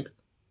your mind.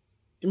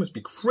 You must be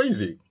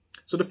crazy.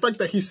 So the fact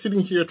that he's sitting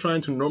here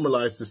trying to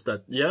normalize this,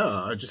 that,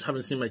 yeah, I just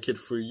haven't seen my kid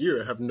for a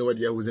year. I have no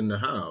idea who's in the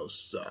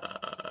house.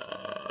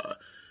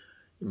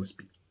 You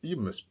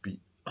must be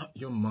out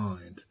your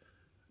mind.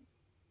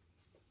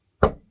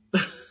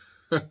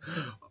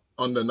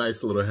 On the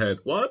nice little head.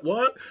 What?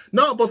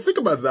 No, but think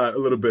about that a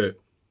little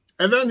bit.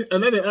 And then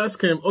they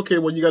ask him, okay,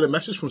 well, you got a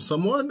message from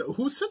someone?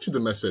 Who sent you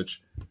the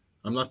message?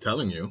 I'm not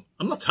telling you.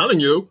 I'm not telling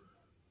you.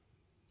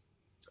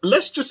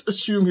 Let's just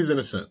assume he's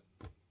innocent.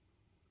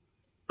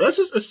 Let's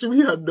just assume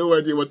he had no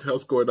idea what the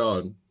hell's going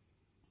on.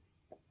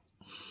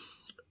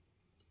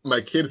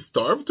 My kid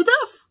starved to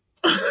death?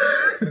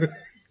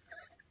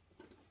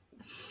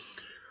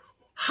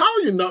 How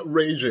are you not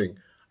raging?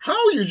 How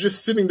are you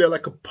just sitting there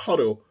like a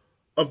puddle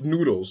of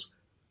noodles?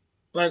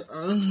 Like,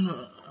 I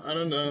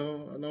don't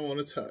know. I don't want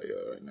to tell you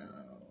right now.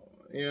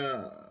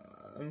 Yeah.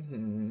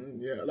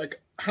 Yeah.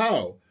 Like,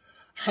 how?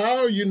 How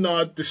are you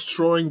not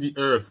destroying the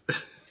earth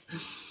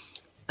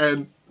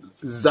and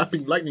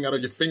zapping lightning out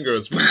of your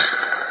fingers?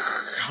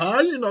 How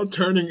are you not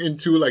turning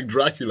into like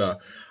Dracula?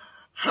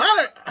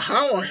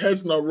 How are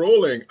heads not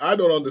rolling? I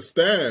don't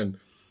understand.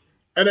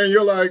 And then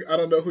you're like, I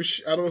don't know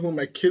who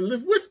my kid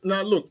live with.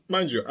 Now, look,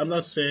 mind you, I'm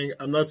not saying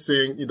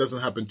it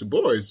doesn't happen to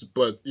boys,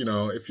 but you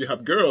know, if you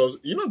have girls,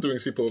 you're not doing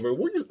sleepover.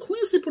 Who are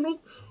you sleeping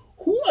over?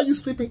 Who are you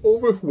sleeping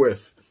over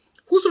with?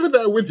 Who's over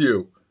there with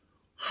you?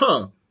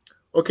 Huh?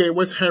 Okay,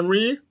 where's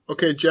Henry?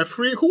 Okay,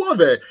 Jeffrey. Who are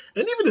they?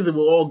 And even if they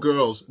were all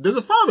girls, there's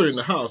a father in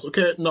the house.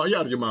 Okay, no, you're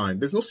out of your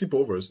mind. There's no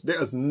sleepovers.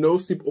 There is no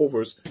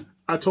sleepovers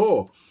at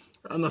all.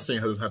 I'm not saying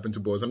it hasn't happened to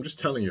boys. I'm just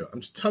telling you.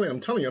 I'm telling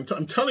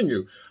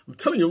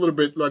you a little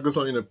bit like goes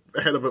on in the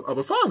head of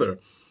a father.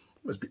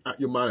 You must be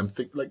out your mind. I'm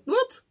thinking like,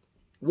 what?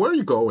 Where are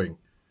you going?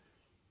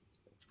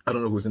 I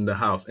don't know who's in the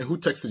house. And who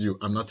texted you?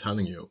 I'm not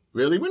telling you.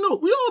 Really? We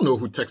all know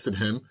who texted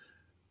him.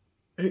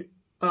 Hey,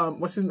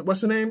 what's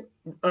her name?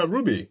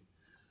 Ruby.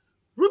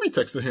 Ruby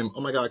texted him,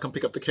 oh my God, come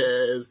pick up the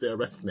kids. They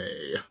arrested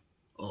me.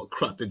 Oh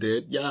crap, they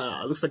did.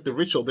 Yeah, it looks like the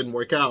ritual didn't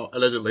work out,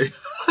 allegedly.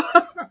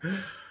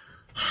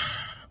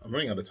 I'm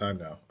running out of time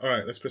now. All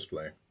right, let's press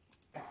play.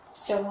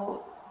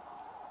 So,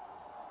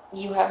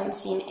 you haven't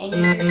seen any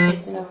of your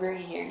kids in over a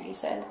year, you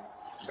said?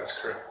 That's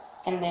correct.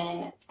 And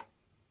then,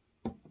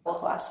 what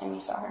was the last time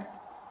you saw her?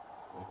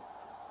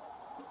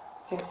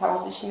 How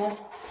old is she now?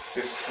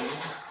 15.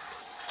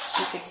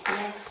 She's 16?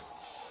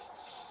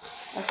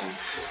 Okay.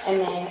 And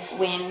then,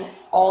 when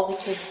all the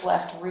kids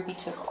left, Ruby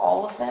took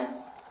all of them?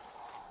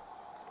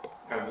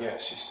 Yeah,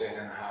 she stayed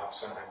in the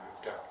house and I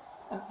moved out.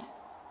 Okay.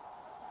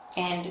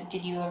 And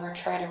did you ever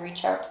try to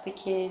reach out to the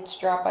kids,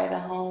 drop by the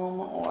home,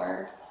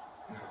 or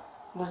no.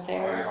 Was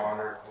there... I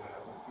honored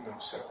the no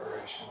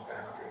separation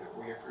boundary that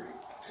we agreed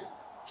to.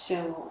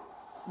 So,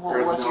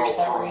 what was your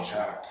separation?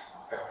 Contact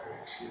boundary,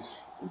 excuse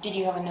me. Did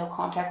you have a no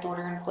contact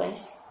order in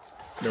place?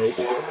 Nope.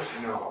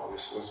 No,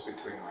 this was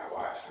between my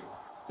wife and I.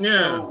 Yeah.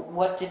 So,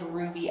 what did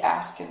Ruby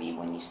ask of you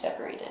when you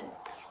separated?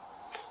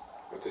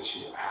 What did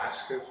she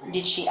ask of me?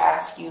 Did she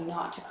ask you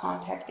not to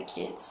contact the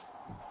kids?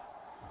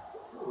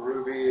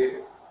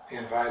 Ruby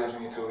invited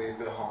me to leave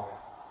the home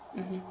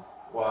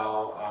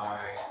while I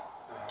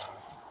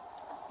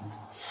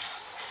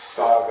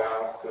thought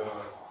about the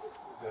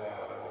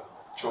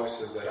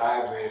choices that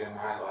I've made in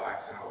my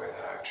life and the way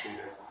that I've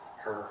treated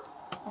her.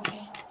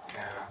 Okay.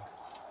 And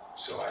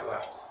so I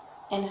left.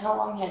 And how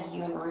long had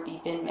you and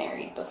Ruby been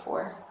married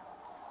before?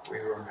 We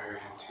were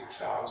married in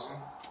 2000.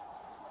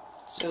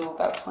 So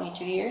about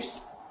 22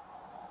 years?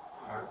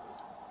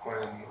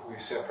 When we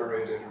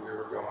separated, we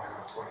were going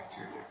on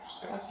 22 years.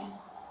 Yes. Okay.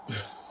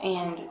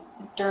 And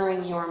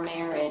during your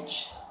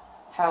marriage,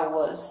 how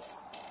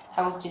was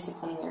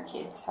disciplining your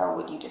kids? How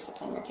would you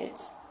discipline your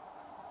kids?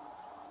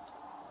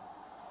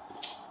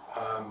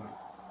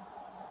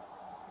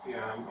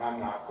 Yeah, I'm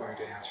not going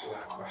to answer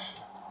that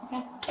question.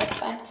 Okay, that's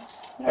fine.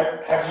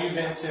 Have you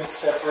been since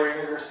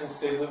separated or since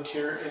they lived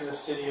here in the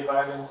city of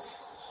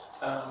Ivins?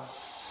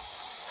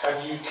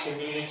 Have you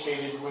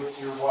communicated with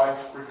your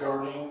wife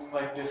regarding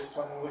like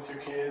disciplining with your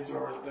kids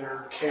or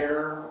their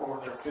care or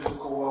their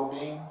physical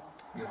well-being?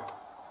 No.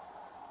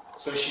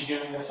 So is she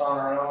doing this on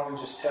her own and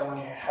just telling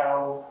you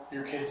how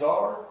your kids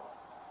are?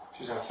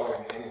 She's not telling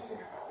me anything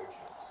about the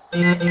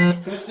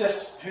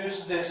kids.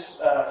 Who's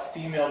this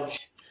female?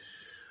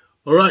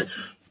 All right.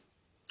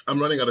 I'm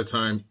running out of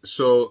time.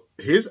 So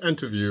his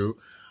interview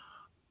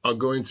are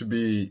going to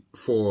be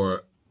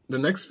for the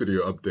next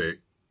video update.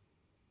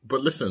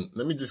 But listen,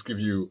 let me just give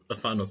you a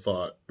final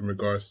thought in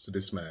regards to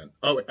this man.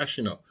 Oh, wait,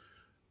 actually, no.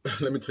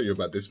 Let me tell you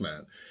about this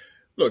man.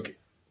 Look,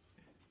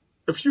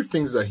 a few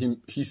things that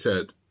he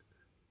said,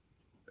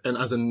 and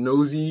as a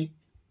nosy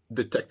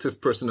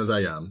detective person as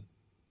I am,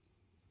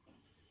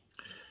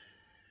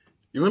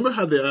 You remember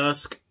how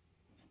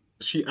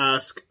she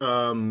asked,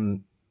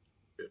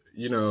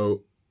 you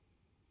know,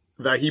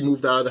 that he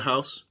moved out of the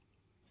house?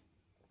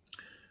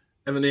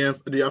 And then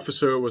the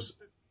officer was,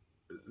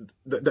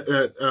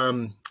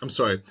 I'm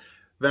sorry,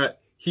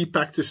 that he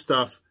packed his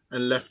stuff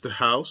and left the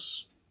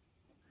house.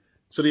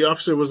 So the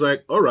officer was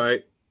like, all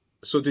right,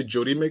 so did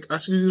Jody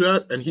ask you to do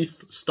that? And he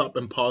stopped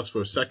and paused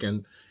for a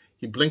second.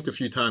 He blinked a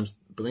few times.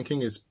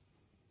 Blinking is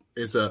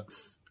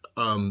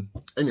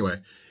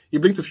anyway, he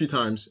blinked a few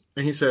times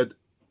and he said,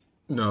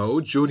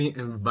 no, Jody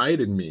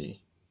invited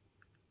me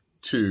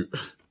to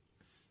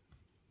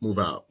move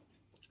out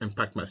and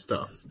pack my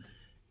stuff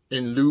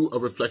in lieu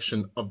of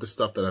reflection of the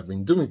stuff that I've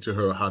been doing to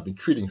her, how I've been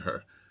treating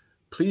her.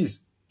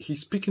 Please,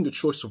 he's picking the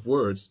choice of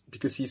words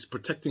because he's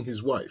protecting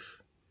his wife.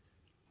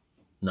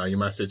 Now you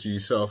might say to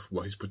yourself,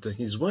 well, he's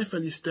protecting his wife,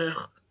 Alistair.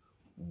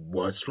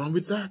 What's wrong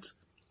with that?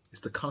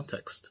 It's the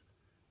context.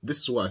 This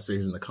is why I say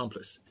he's an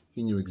accomplice.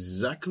 He knew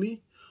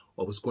exactly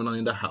what was going on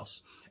in the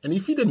house. And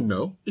if he did not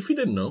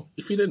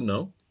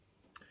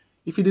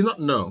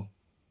know,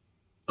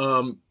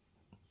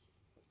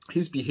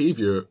 his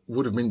behavior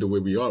would have been the way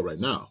we are right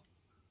now.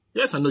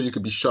 Yes, I know you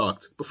could be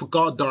shocked, but for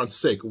God darn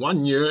sake,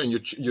 1 year and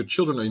your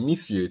children are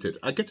emaciated.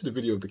 I get to the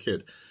video of the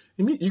kid.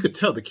 You could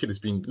tell the kid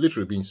is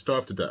literally being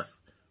starved to death,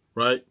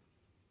 right?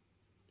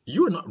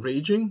 You are not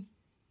raging.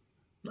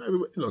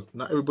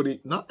 Not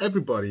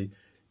everybody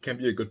can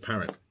be a good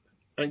parent.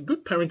 And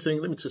good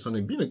parenting, let me tell you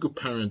something, being a good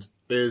parent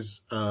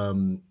is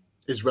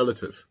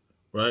relative,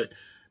 right?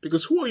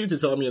 Because who are you to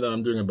tell me that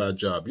I'm doing a bad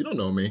job? You don't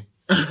know me,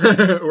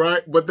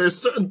 right? But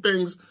there's certain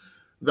things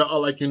that are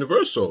like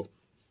universal.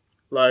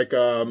 Like,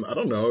 I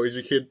don't know, is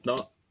your kid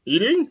not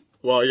eating?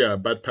 Well, yeah,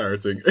 bad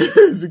parenting.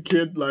 Is your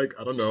kid like,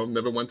 I don't know,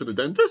 never went to the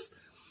dentist?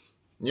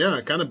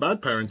 Yeah, kind of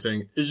bad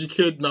parenting. Is your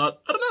kid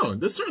not, I don't know,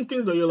 there's certain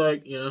things that you're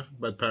like, yeah,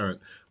 bad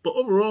parent. But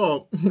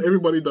overall,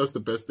 everybody does the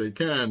best they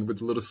can with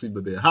the little sleep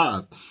that they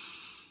have.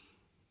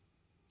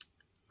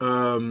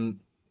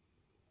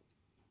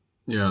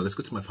 Yeah, let's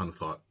go to my final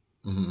thought.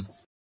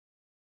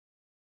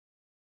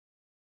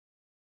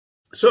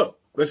 So,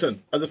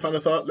 listen, as a final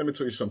thought, let me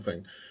tell you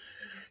something.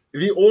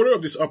 The order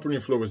of this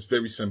operating flow was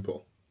very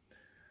simple.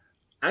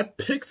 I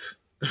curated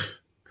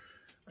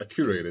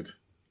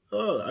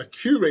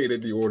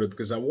the order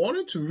because I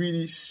wanted to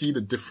really see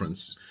the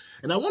difference.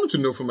 And I wanted to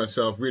know for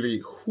myself, really,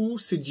 who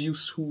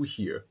seduced who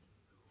here?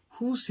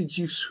 Who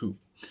seduced who?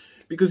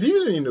 Because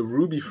even in the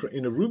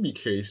Ruby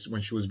case,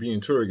 when she was being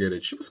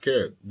interrogated, she was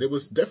scared. There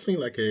was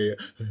definitely like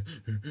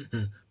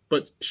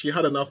but she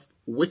had enough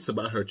wits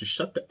about her to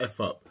shut the F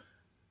up.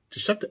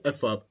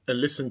 And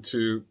listen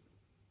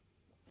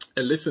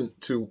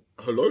to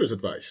her lawyer's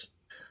advice.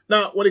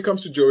 Now, when it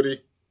comes to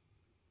Jody,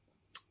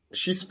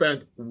 she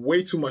spent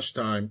way too much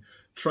time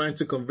trying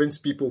to convince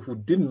people who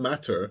didn't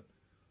matter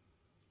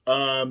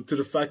to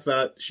the fact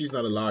that she's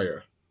not a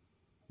liar.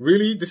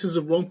 Really, this is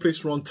the wrong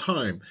place, wrong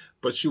time.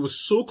 But she was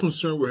so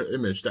concerned with her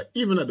image that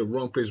even at the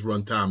wrong place,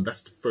 wrong time,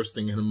 that's the first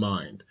thing in her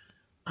mind.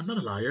 I'm not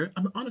a liar.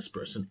 I'm an honest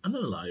person. I'm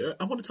not a liar.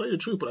 I want to tell you the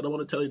truth, but I don't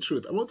want to tell you the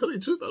truth. I want to tell you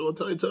the truth. I don't want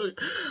to tell you the truth.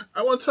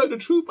 I want to tell you the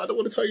truth. I don't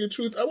want to tell you the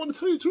truth. I want to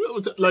tell you the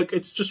truth. Like,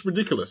 it's just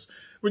ridiculous.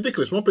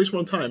 Ridiculous. One place,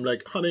 one time.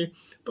 Like, honey,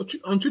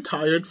 aren't you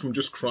tired from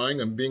just crying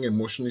and being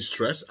emotionally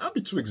stressed? I'd be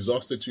too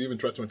exhausted to even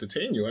try to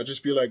entertain you. I'd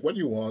just be like, what do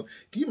you want?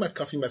 Give me my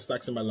coffee, my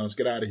snacks, and my lunch.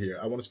 Get out of here.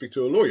 I want to speak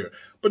to a lawyer.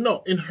 But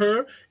no, in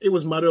her, it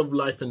was a matter of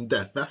life and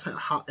death. That's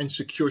how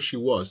insecure she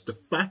was. The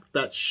fact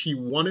that she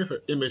wanted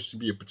her image to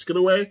be a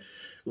particular way,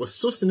 it was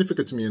so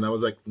significant to me, and I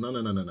was like, no.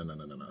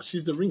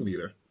 She's the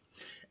ringleader.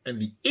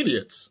 And the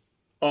idiots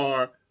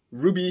are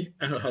Ruby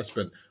and her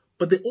husband.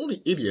 But they're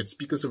only idiots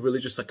because of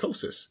religious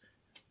psychosis.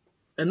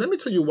 And let me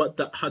tell you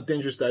how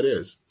dangerous that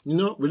is. You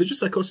know, religious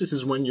psychosis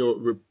is when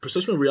your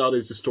perception of reality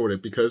is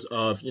distorted because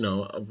of,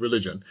 of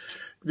religion.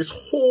 This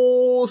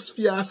whole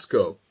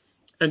fiasco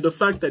and the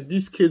fact that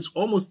these kids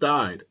almost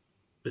died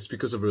is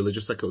because of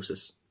religious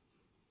psychosis.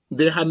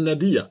 They had an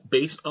idea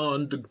based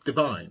on the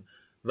divine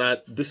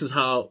that this is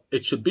how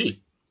it should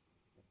be.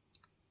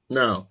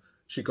 Now,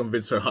 she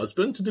convinced her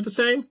husband to do the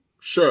same?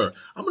 Sure.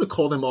 I'm going to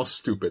call them all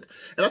stupid.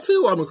 And I'll tell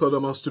you why I'm going to call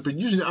them all stupid.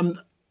 Usually, I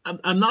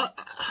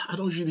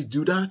don't usually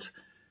do that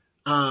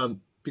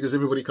because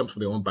everybody comes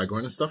from their own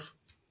background and stuff.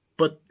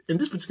 But in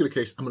this particular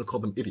case, I'm going to call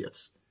them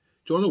idiots.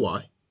 Do you want to know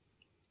why?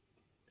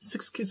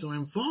 6 kids are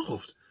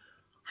involved.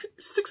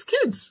 6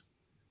 kids.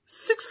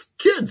 6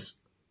 kids.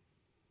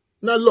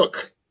 Now,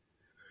 look,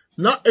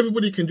 not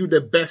everybody can do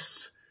their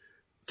best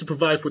to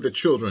provide for their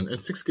children,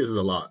 and 6 kids is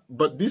a lot.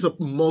 But these are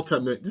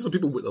these are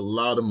people with a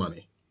lot of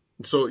money.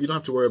 So you don't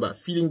have to worry about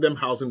feeding them,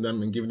 housing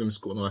them, and giving them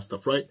school and all that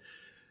stuff, right?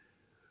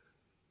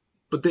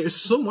 But there is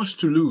so much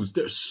to lose.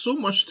 There's so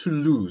much to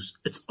lose.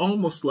 It's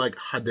almost like,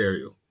 how dare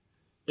you?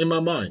 In my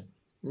mind.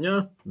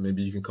 Yeah,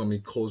 maybe you can call me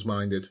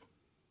closed-minded.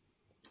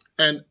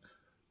 And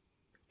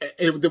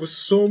there were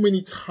so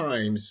many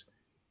times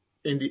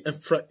in the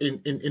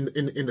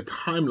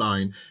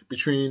timeline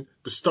between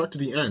the start to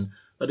the end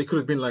that they could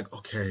have been like,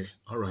 okay,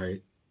 all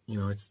right,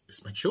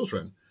 it's my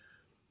children.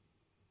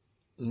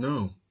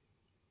 No.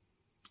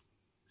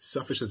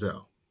 selfish as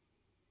hell.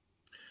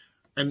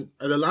 And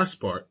the last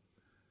part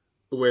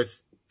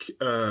with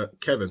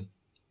Kevin.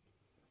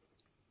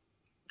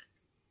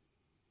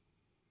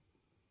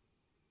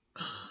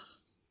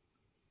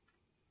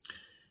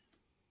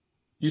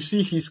 You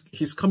see,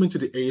 he's coming to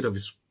the aid of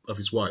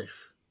his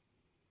wife.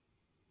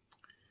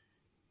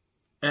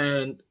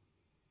 And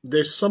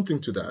there's something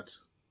to that.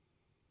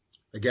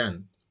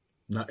 Again,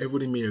 not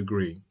everybody may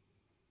agree.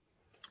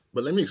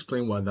 But let me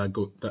explain why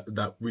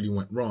that really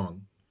went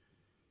wrong.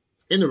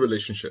 In a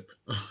relationship,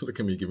 look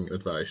at me giving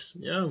advice.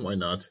 Yeah, why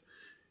not?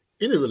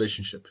 In a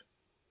relationship,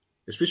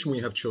 especially when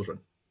you have children,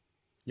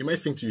 you might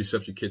think to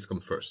yourself, your kids come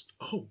first.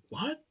 Oh,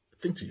 what?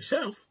 Think to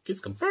yourself, kids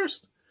come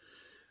first?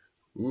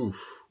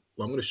 Oof.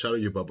 Well, I'm going to shatter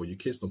your bubble. Your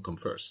kids don't come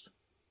first.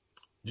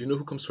 Do you know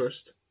who comes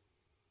first?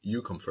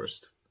 You come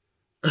first.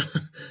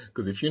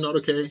 Because if you're not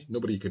okay,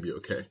 nobody can be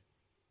okay.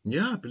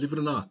 Yeah, believe it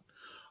or not.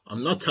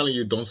 I'm not telling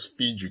you don't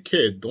feed your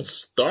kid, don't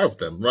starve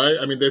them, right?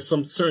 I mean, there's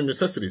some certain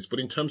necessities, but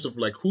in terms of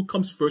like who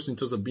comes first in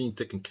terms of being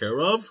taken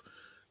care of,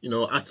 you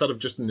know, outside of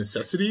just the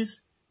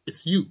necessities,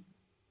 it's you.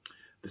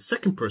 The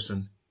second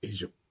person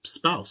is your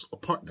spouse or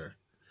partner.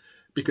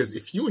 Because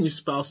if you and your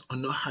spouse are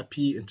not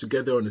happy and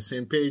together on the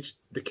same page,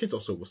 the kids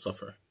also will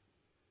suffer.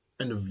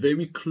 And a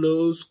very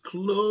close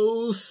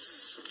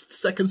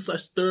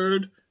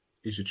second/third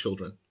is your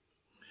children.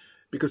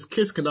 Because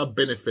kids cannot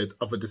benefit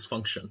of a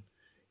dysfunction.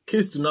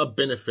 Kids do not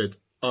benefit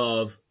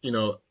of, you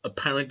know, a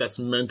parent that's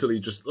mentally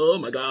just, oh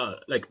my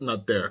God, like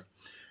not there.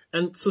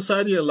 And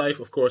society and life,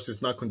 of course,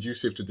 is not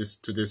conducive to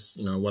this,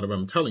 you know, whatever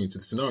I'm telling you, to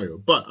the scenario.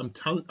 But I'm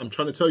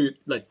trying to tell you,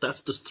 like,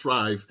 that's the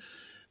strive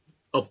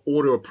of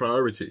order of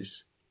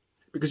priorities.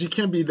 Because you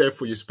can't be there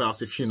for your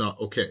spouse if you're not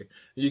okay.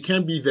 You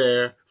can't be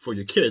there for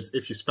your kids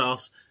if your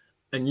spouse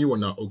and you are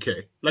not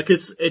okay. Like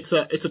it's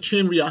a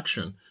chain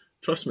reaction.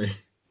 Trust me.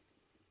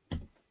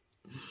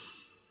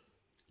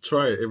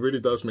 Try it. It really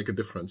does make a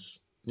difference.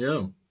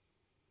 Yeah.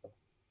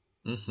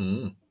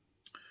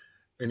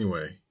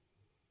 Anyway,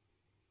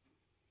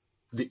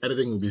 the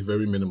editing will be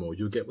very minimal.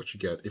 You'll get what you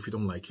get. If you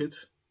don't like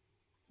it,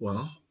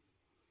 well,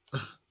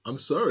 I'm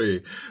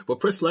sorry. But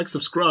press like,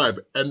 subscribe,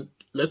 and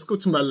let's go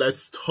to my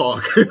Let's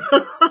Talk.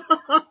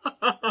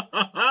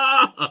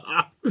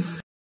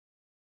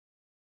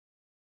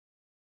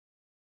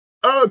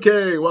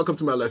 Okay, welcome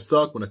to my Let's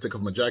Talk. When I take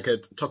off my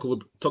jacket, talk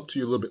to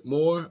you a little bit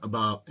more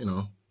about, you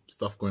know,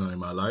 stuff going on in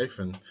my life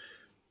and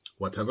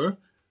whatever.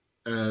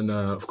 And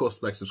of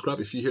course, like, subscribe.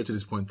 If you're here to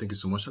this point, thank you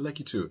so much. I like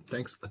you too.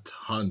 Thanks a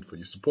ton for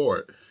your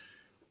support.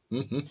 You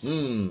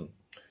want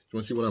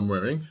to see what I'm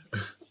wearing?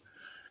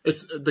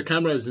 The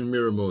camera is in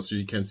mirror mode, so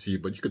you can't see,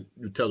 but you could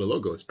tell the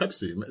logo. It's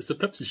Pepsi. It's a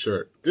Pepsi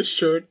shirt. This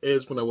shirt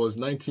is when I was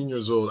 19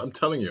 years old. I'm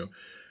telling you,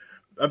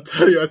 I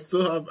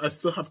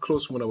still have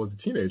clothes from when I was a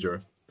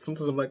teenager.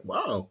 Sometimes I'm like,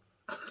 wow.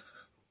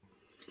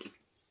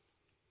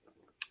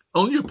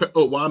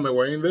 Why am I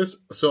wearing this?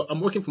 So I'm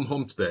working from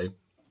home today,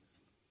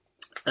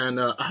 and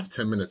I have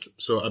 10 minutes,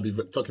 so I'll be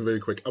talking very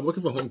quick. I'm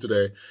working from home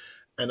today,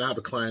 and I have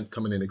a client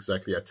coming in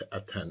exactly at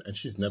 10, and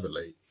she's never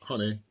late.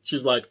 Honey,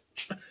 she's like,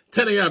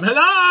 10 a.m.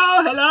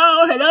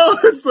 Hello.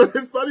 So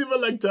it's not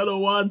even like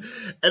 10:01.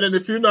 And then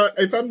if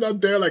I'm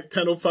not there like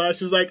 10:05,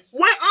 she's like,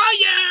 where are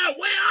you?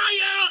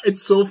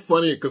 It's so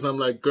funny because I'm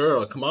like,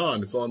 girl, come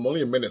on. I'm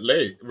only a minute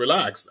late.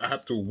 Relax. I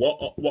have to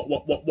walk.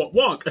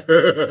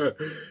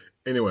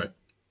 Anyway.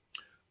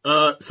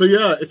 So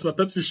yeah, it's my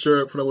Pepsi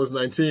shirt when I was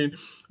 19.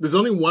 There's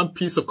only one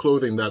piece of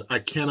clothing that I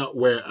cannot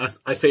wear.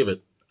 I save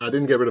it. I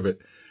didn't get rid of it.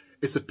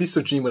 It's a piece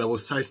of jean when I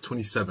was size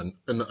 27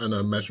 in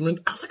a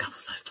measurement. I was like, I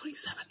was size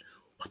 27.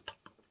 What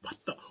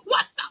the?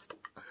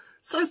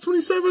 Size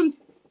 27?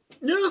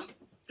 Yeah.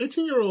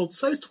 18-year-old,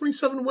 size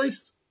 27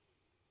 waist.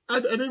 I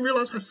didn't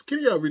realize how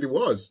skinny I really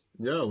was.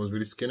 Yeah, I was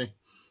really skinny.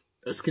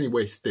 Skinny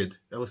waisted.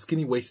 I was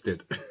skinny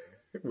waisted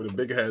with a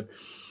big head,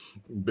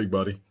 big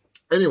body.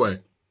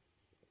 Anyway,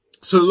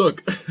 so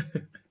look.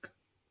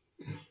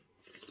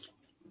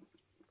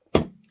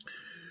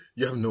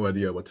 You have no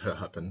idea what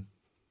happened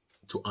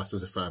to us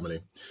as a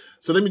family.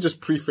 So let me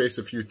just preface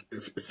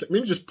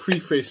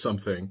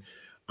something.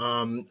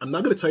 I'm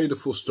not going to tell you the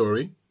full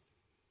story.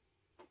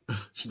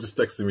 She just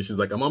texted me. She's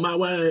like, I'm on my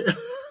way.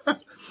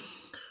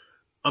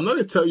 I'm not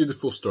going to tell you the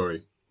full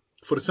story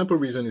for the simple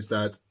reason is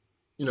that,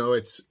 you know,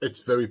 it's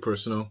very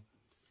personal,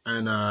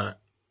 and I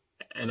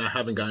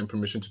haven't gotten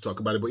permission to talk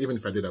about it, but even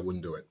if I did, I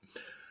wouldn't do it.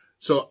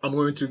 So I'm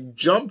going to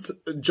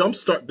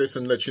jumpstart this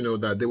and let you know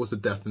that there was a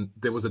death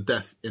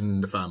in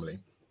the family.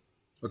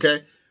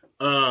 Okay?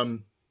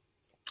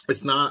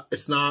 It's not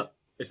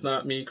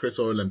me, Chris,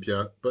 or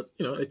Olympia, but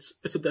you know, it's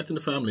a death in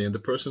the family, and the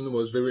person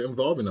was very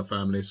involved in the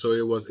family. So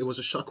it was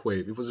a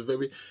shockwave. It was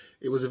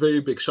a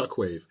very big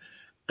shockwave.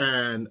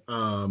 And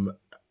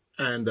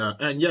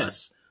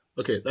yes.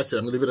 Okay, that's it.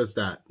 I'm gonna leave it as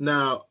that.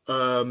 Now,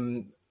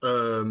 in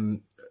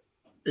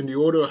the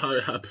order of how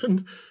it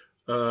happened,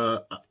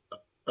 hold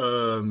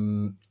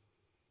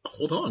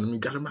on, let me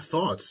gather my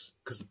thoughts,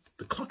 because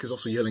the clock is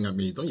also yelling at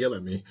me. Don't yell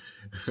at me.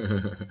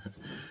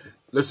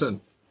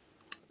 Listen,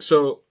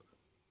 so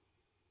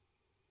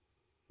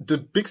the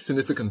big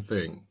significant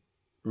thing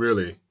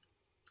really,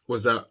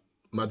 was that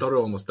my daughter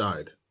almost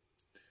died.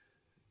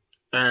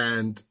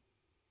 And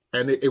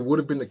it would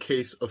have been the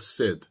case of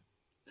Sid,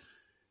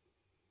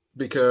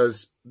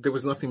 because there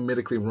was nothing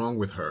medically wrong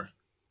with her.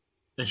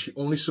 And she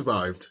only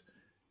survived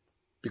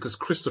because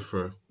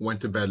Christopher went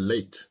to bed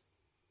late.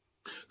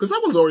 Because I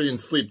was already in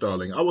sleep,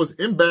 darling. I was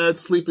in bed,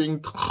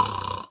 sleeping.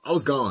 I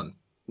was gone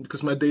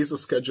because my days are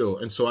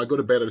scheduled. And so I go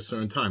to bed at a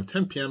certain time.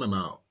 10 p.m. I'm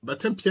out. By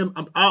 10 p.m.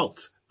 I'm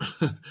out.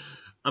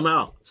 I'm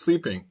out,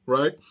 sleeping,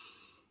 right?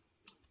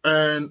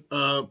 And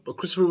but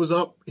Christopher was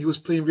up. He was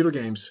playing video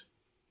games.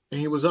 And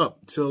he was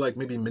up till like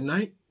maybe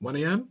midnight, 1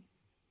 a.m.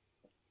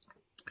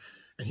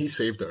 And he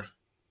saved her.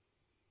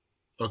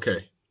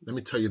 Okay, let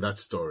me tell you that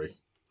story.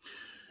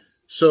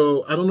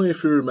 So I don't know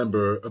if you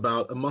remember,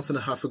 about a month and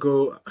a half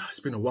ago, it's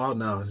been a while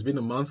now, it's been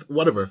a month,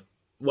 whatever.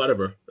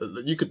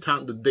 You could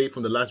count the day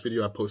from the last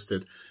video I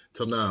posted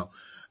till now.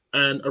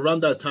 And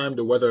around that time,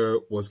 the weather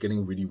was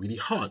getting really, really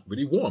hot,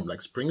 really warm.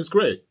 Like spring is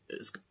great.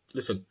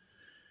 Listen.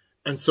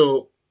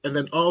 And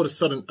then all of a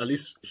sudden, at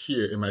least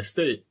here in my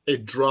state,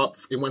 it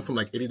dropped. It went from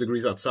like 80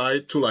 degrees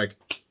outside to like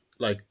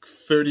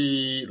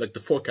 30, like the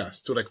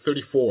forecast, to like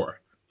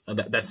 34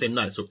 that same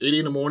night. So 80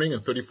 in the morning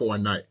and 34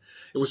 at night.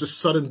 It was a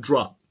sudden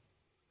drop.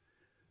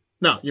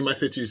 Now, you might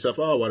say to yourself,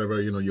 oh,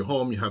 whatever, you know, you're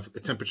home, you have a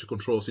temperature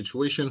control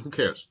situation, who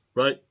cares,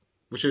 right?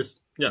 Which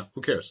is, yeah,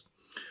 who cares?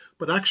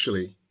 But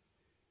actually,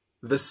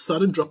 the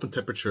sudden drop in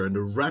temperature and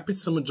the rapid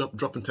sudden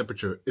drop in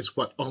temperature is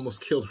what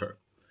almost killed her.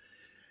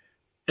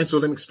 And so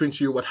let me explain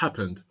to you what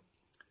happened.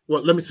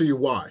 Well, let me tell you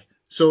why.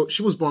 So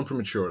she was born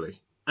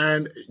prematurely.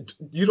 And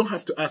you don't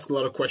have to ask a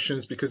lot of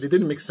questions because it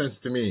didn't make sense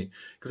to me.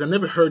 Because I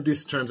never heard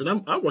these terms.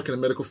 And I work in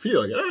the medical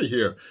field. Get out of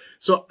here.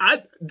 So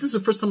this is the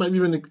first time I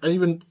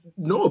even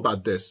know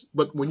about this.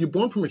 But when you're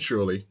born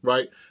prematurely,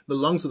 right, the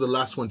lungs are the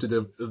last one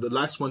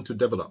to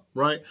develop,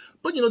 right?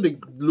 But, you know, they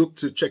look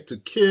to check the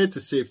kid to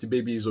see if the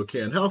baby is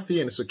okay and healthy,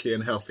 and it's okay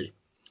and healthy.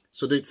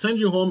 So they send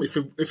you home. If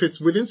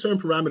it's within certain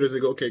parameters, they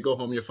go, okay, go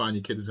home, you're fine,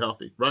 your kid is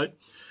healthy, right?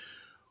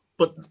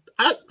 But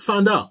I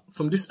found out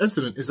from this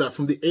incident is that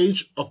from the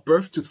age of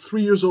birth to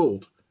 3 years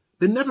old,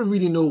 they never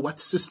really know what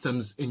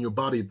systems in your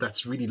body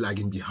that's really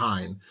lagging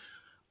behind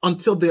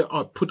until they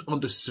are put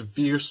under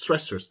severe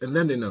stressors. And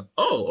then they know,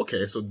 oh,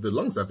 okay, so the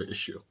lungs have an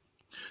issue.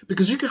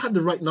 Because you can have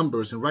the right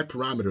numbers and right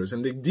parameters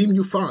and they deem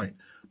you fine,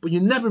 but you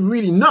never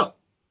really know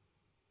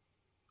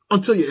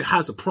until it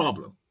has a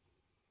problem.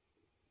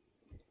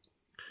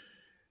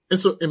 And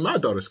so in my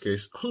daughter's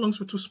case, her lungs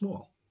were too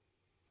small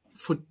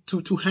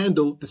to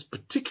handle this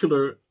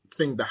particular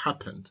thing that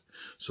happened.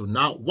 So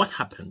now what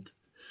happened?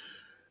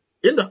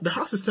 In the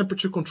house is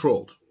temperature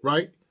controlled,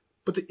 right?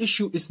 But the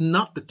issue is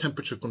not the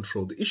temperature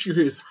control. The issue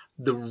here is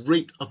the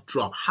rate of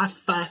drop, how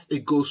fast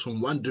it goes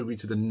from 1 degree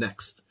to the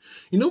next.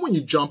 You know, when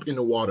you jump in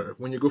the water,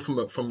 when you go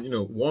from you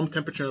know, warm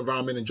temperature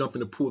environment and jump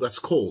in a pool that's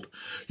cold,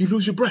 you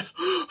lose your breath,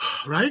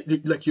 right?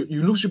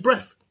 You lose your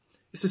breath.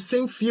 It's the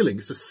same feeling.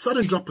 It's a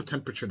sudden drop of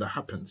temperature that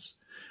happens,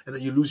 and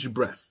then you lose your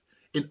breath.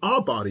 In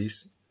our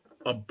bodies,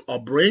 our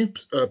brain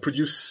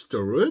produces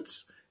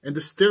steroids, and the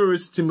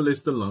steroids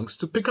stimulates the lungs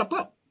to pick up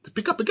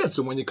again.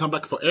 So when you come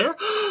back for air,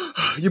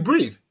 you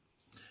breathe.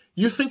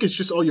 You think it's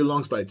just all your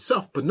lungs by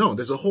itself, but no,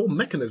 there's a whole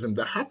mechanism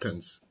that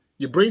happens.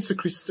 Your brain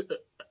secretes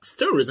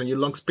steroids and your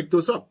lungs pick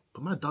those up.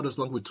 But my daughter's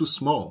lungs were too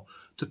small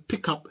to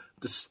pick up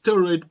the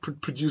steroid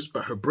produced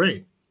by her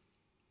brain.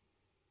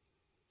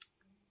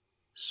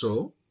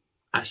 So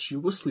as she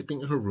was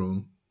sleeping in her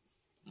room,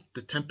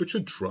 the temperature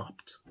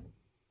dropped.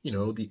 You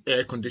know, the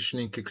air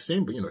conditioning kicks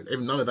in, but, you know,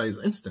 none of that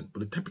is instant. But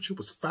the temperature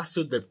was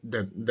faster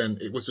than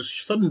it was a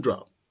sudden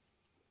drop.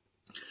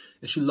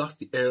 And she lost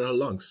the air in her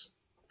lungs.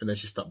 And then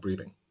she stopped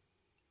breathing.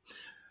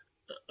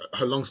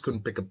 Her lungs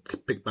couldn't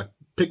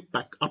pick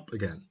back up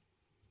again.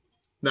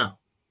 Now,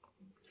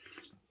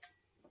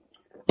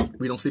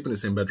 we don't sleep in the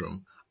same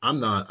bedroom. I'm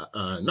not,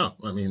 no.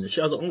 I mean, she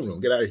has her own room.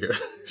 Get out of here.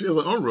 She has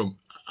her own room.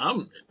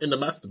 I'm in the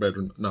master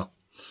bedroom. No.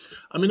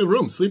 I'm in a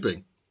room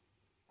sleeping.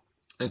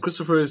 And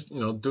Christopher is, you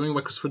know, doing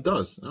what Christopher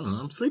does. I don't know,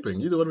 I'm sleeping.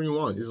 You do whatever you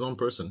want. He's his own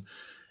person.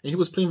 And he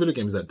was playing video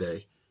games that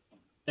day.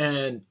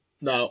 And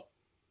now,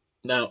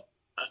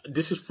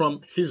 this is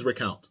from his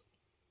recount.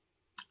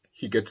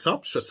 He gets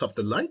up, shuts off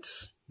the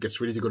lights, gets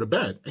ready to go to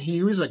bed. And he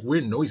hears like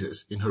weird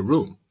noises in her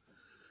room.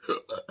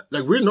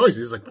 Like weird noises.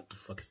 He's like, what the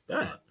fuck is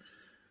that?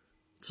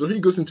 So he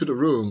goes into the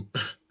room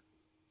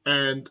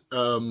and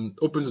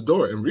opens the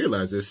door and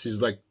realizes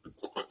she's like,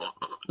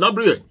 not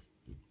breathing.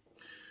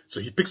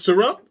 So he picks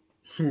her up.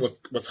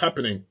 What's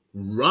happening?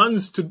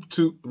 Runs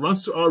to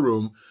our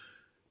room,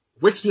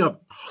 wakes me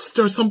up.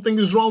 Sir, something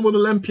is wrong with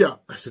Olympia.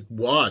 I said,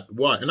 what?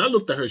 And I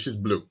looked at her. She's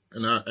blue,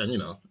 and you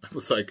know, I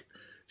was like,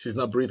 she's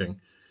not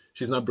breathing.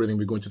 She's not breathing.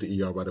 We're going to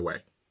the ER right away.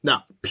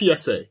 Now,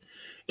 PSA: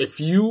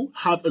 if you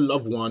have a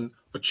loved one,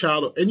 a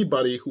child, or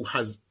anybody who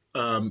has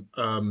a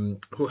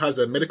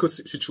medical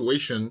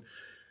situation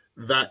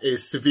that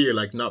is severe,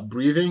 like not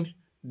breathing,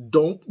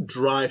 don't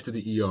drive to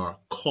the ER.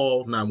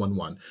 Call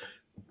 911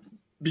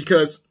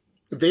 because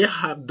they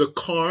have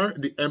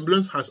the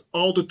ambulance has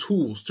all the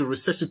tools to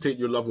resuscitate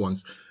your loved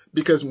ones.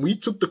 because we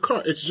took the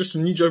car. It's just a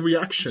knee-jerk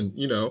reaction,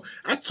 you know.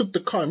 I took the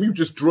car and we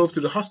just drove to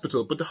the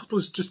hospital, but the hospital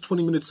is just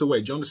 20 minutes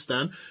away. Do you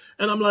understand?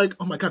 And I'm like,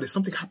 oh my God, if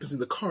something happens in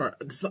the car,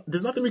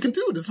 there's nothing we can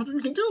do. There's nothing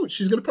we can do.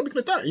 She's probably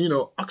gonna die. You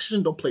know,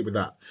 oxygen, don't play with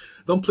that.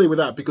 Don't play with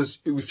that, because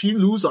if you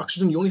lose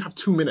oxygen, you only have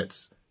 2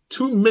 minutes.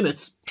 2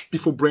 minutes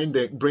before brain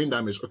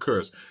damage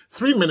occurs.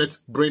 3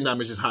 minutes, brain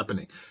damage is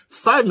happening.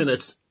 5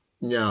 minutes,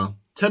 10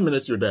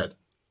 minutes, you're dead.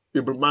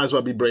 You might as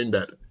well be brain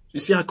dead. You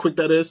see how quick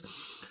that is?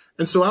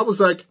 And so I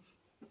was like,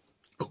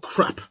 oh,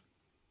 crap.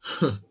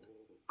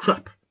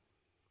 Crap.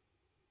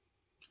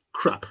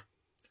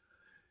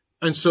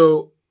 And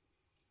so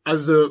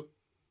as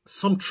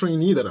some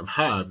trainee that I've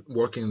had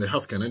working in the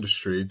healthcare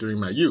industry during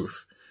my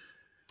youth,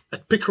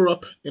 I'd pick her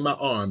up in my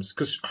arms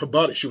because her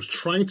body, she was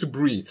trying to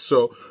breathe.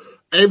 So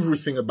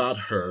everything about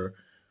her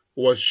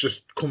was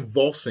just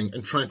convulsing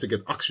and trying to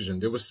get oxygen.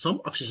 There was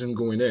some oxygen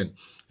going in.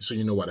 So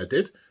you know what I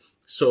did?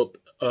 So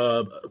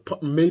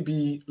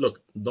maybe,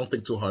 look, don't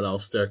think too hard. I'll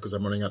stare because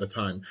I'm running out of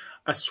time.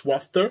 I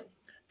swathed her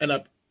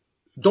and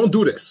don't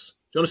do this.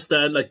 You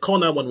understand? Like, call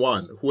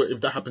 911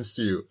 if that happens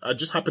to you. I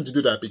just happened to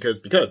do that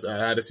because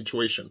I had a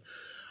situation.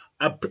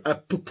 I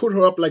put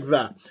her up like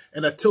that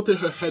and I tilted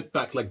her head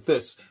back like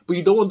this. But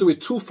you don't want to do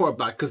it too far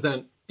back because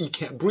then you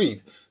can't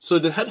breathe. So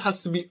the head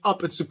has to be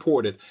up and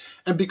supported.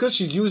 And because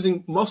she's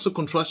using muscle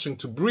contraction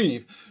to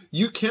breathe,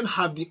 you can't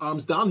have the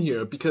arms down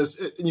here because,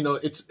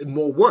 it's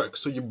more work.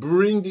 So you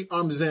bring the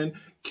arms in,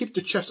 keep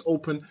the chest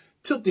open,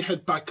 tilt the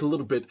head back a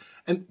little bit,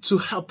 and to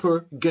help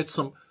her get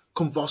some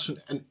convulsion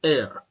and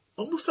air.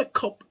 Almost like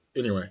cup.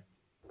 Anyway.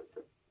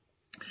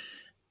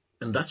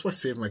 And that's what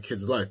saved my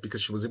kid's life,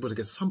 because she was able to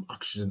get some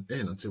oxygen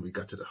in until we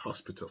got to the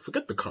hospital.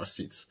 Forget the car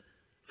seats.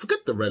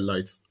 Forget the red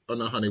lights. Oh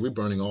no, honey, we're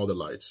burning all the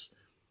lights.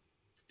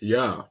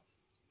 Yeah.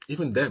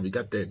 Even then, we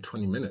got there in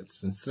 20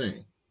 minutes.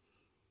 Insane.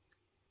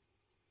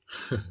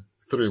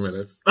 3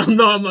 minutes.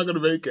 No, I'm not going to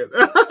make it.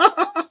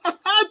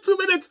 2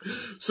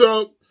 minutes.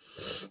 So,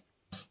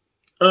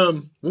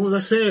 what was I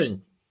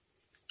saying?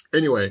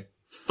 Anyway,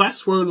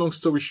 fast forward, long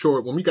story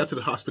short, when we got to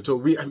the hospital,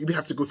 we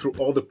have to go through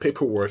all the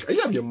paperwork.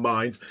 You have your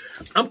mind.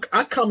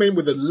 I come in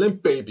with a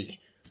limp baby.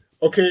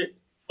 Okay?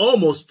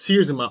 Almost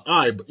tears in my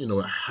eye, but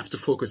I have to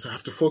focus. I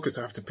have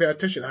to pay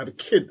attention. I have a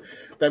kid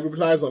that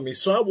relies on me.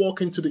 So I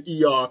walk into the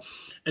ER,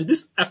 and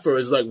this effort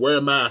is like, wear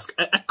a mask.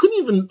 I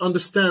couldn't even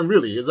understand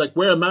really. It's like,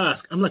 wear a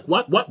mask. I'm like,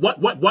 what?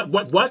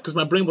 Because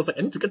my brain was like,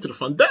 I need to get to the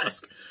front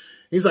desk.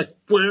 He's like,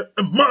 wear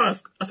a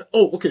mask. I said,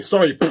 oh, okay,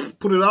 sorry.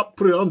 Put it up,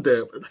 put it on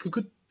there. Like a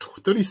good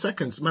 30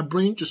 seconds. My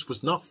brain just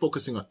was not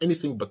focusing on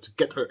anything but to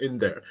get her in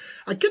there.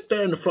 I get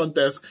there in the front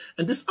desk,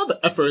 and this other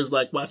effort is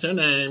like, what's her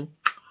name?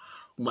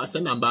 What's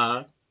her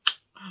number?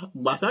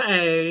 What's her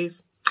age?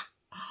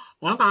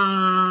 What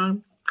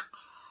time?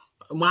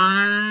 What?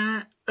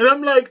 And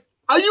I'm like,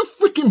 are you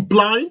freaking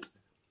blind?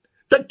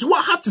 Do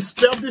I have to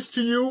spell this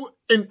to you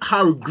in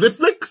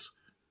hieroglyphics?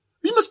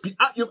 You must be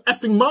out your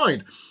effing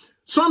mind.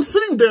 So I'm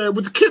sitting there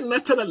with the kid and I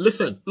tell her,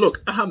 listen,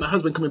 look, I have my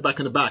husband coming back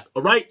in the back,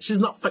 all right? She's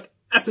not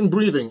effing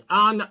breathing.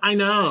 I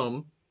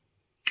know,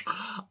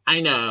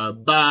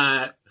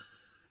 but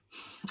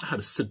I had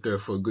to sit there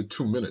for a good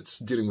 2 minutes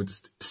dealing with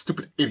this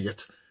stupid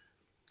idiot.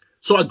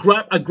 So I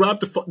grabbed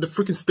the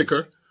freaking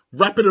sticker,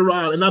 wrap it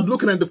around, and I'm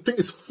looking at the thing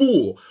is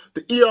full.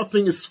 The ER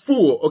thing is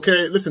full.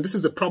 Okay, listen, this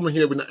is a problem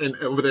here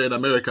over there in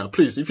America.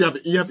 Please, if you have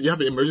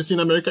an emergency in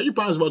America, you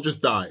might as well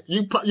just die.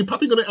 You're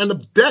probably gonna end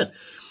up dead.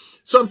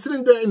 So I'm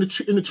sitting there in the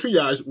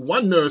triage,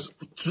 one nurse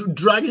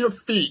dragging her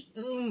feet.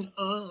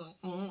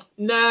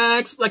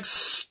 Next, like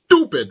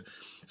stupid,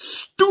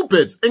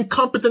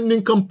 incompetent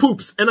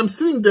nincompoops. And I'm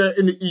sitting there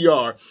in the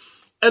ER,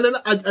 and then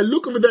I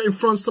look over there in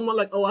front, someone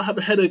like, oh, I have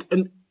a headache,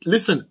 and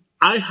listen.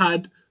 I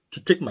had to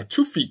take my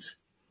 2 feet,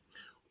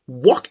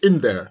 walk in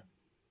there.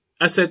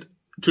 I said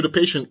to the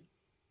patient,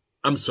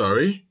 I'm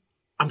sorry.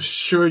 I'm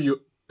sure your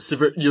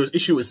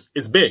issue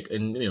is big.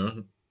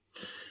 And,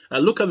 I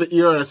look at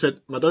the ER and I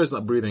said, my daughter's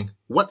not breathing.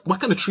 What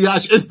kind of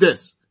triage is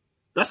this?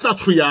 That's not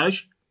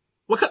triage.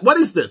 What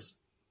is this?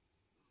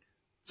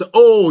 So,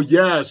 oh,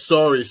 yeah,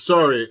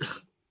 sorry.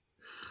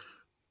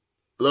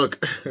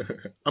 Look,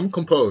 I'm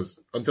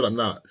composed until I'm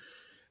not.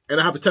 And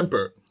I have a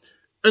temper.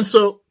 And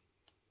so,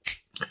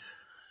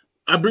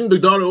 I bring the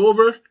daughter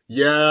over.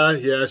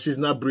 Yeah, she's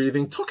not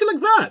breathing. Talking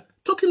like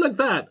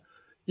that.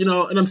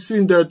 And I'm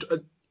sitting there,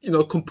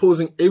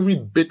 composing every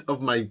bit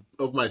of my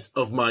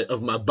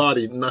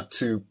body not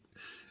to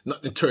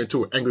turn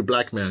into an angry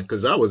black man,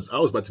 because I was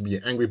about to be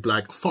an angry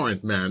black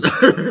foreign man.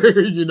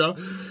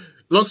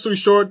 Long story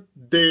short,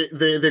 they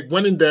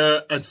went in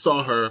there and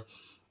saw her,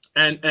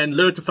 and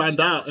later to find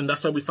out, and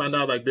that's how we found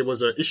out like there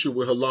was an issue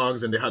with her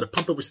lungs, and they had to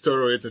pump her with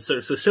steroids and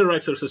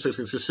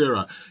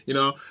etc.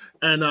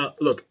 And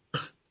look.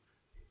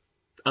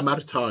 I'm out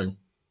of time.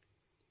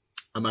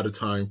 I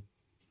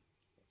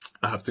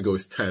have to go.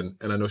 It's 10,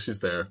 and I know she's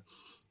there.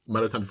 I'm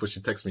out of time before she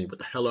texts me. What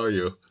the hell are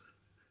you?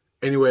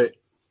 Anyway,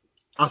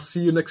 I'll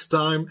see you next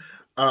time.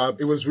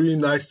 It was really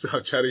nice to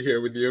have chatted here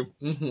with you.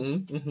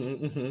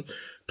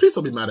 Please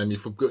don't be mad at me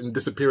for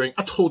disappearing.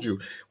 I told you,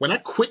 when I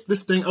quit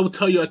this thing, I will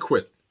tell you I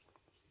quit.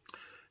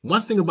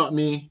 One thing about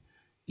me,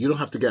 you don't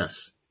have to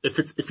guess.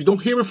 If you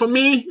don't hear it from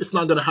me, it's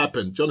not going to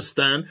happen. Do you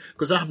understand?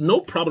 Because I have no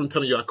problem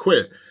telling you I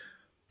quit.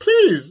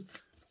 Please.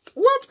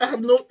 What? I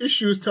have no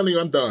issues telling you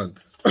I'm done.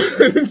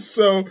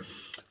 So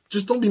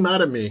just don't be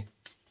mad at me.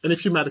 And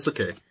if you're mad, it's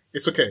okay.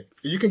 It's okay.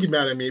 You can be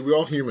mad at me. We're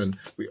all human.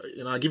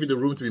 I give you the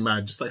room to be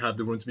mad, just like I have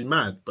the room to be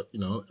mad. But,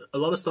 a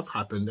lot of stuff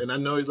happened. And I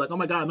know it's like, oh,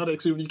 my God, another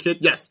excuse with your kid?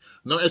 Yes.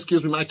 Another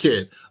excuse with my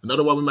kid.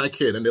 Another one with my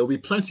kid. And there'll be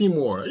plenty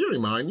more. You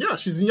don't mind. Yeah,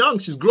 she's young.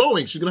 She's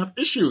growing. She's going to have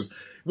issues.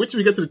 Wait till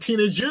we get to the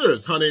teenage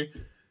years, honey.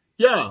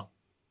 Yeah.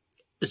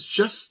 It's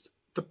just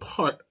the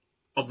part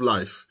of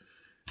life.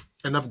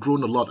 And I've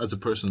grown a lot as a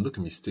person. Look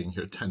at me staying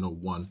here,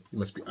 10:01. You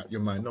must be out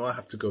your mind. No, I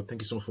have to go.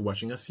 Thank you so much for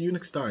watching. I'll see you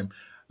next time.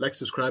 Like,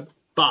 subscribe.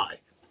 Bye.